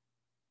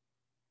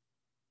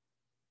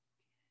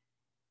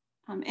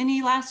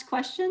 Any last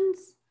questions?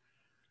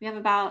 We have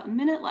about a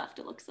minute left,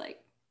 it looks like.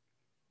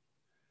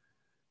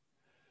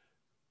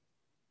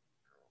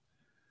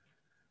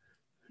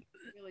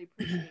 Really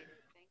appreciate it.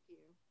 Thank you.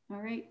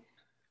 All right.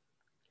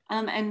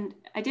 And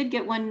I did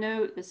get one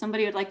note that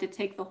somebody would like to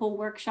take the whole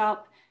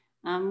workshop.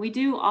 We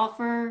do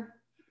offer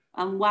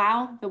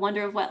WOW, the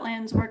Wonder of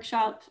Wetlands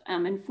workshop.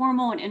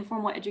 Informal and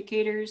informal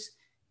educators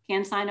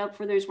can sign up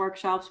for those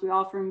workshops. We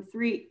offer them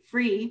free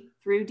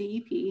through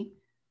DEP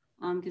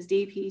because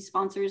DEP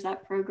sponsors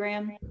that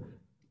program.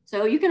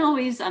 So you can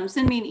always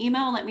send me an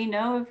email, let me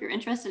know if you're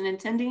interested in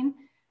attending.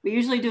 We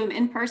usually do them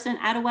in person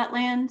at a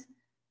wetland.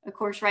 Of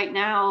course, right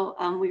now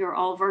we are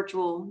all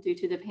virtual due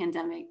to the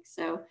pandemic.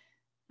 So,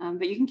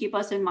 but you can keep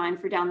us in mind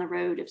for down the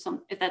road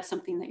if that's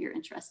something that you're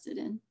interested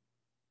in.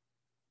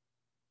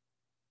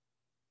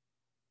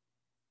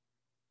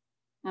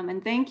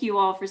 And thank you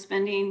all for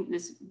spending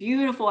this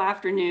beautiful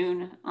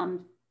afternoon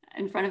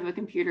in front of a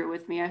computer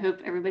with me. I hope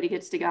everybody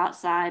gets to go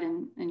outside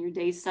and your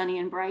day's sunny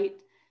and bright.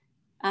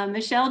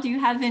 Michelle, do you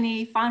have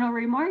any final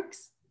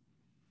remarks?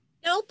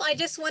 Nope, I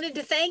just wanted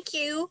to thank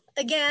you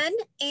again,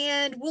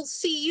 and we'll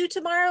see you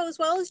tomorrow as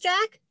well as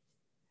Jack,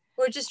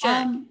 or just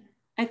Jack?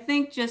 I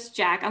think just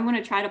Jack. I'm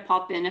going to try to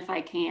pop in if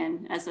I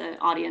can as an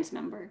audience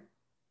member.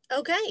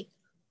 Okay,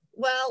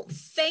 well,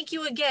 thank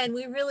you again.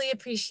 We really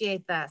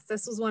appreciate this.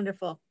 This was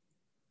wonderful.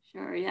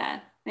 Sure, yeah.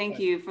 Thank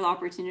you for the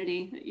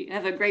opportunity. You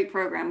have a great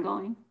program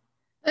going.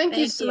 Thank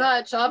you so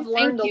much. I've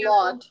learned a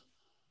lot.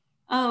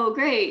 Oh,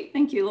 great.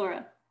 Thank you,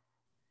 Laura.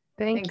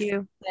 Thank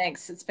you.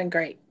 Thanks. It's been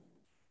great.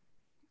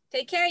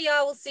 Take care,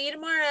 y'all. We'll see you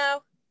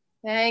tomorrow.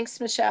 Thanks,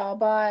 Michelle.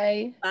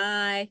 Bye.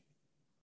 Bye.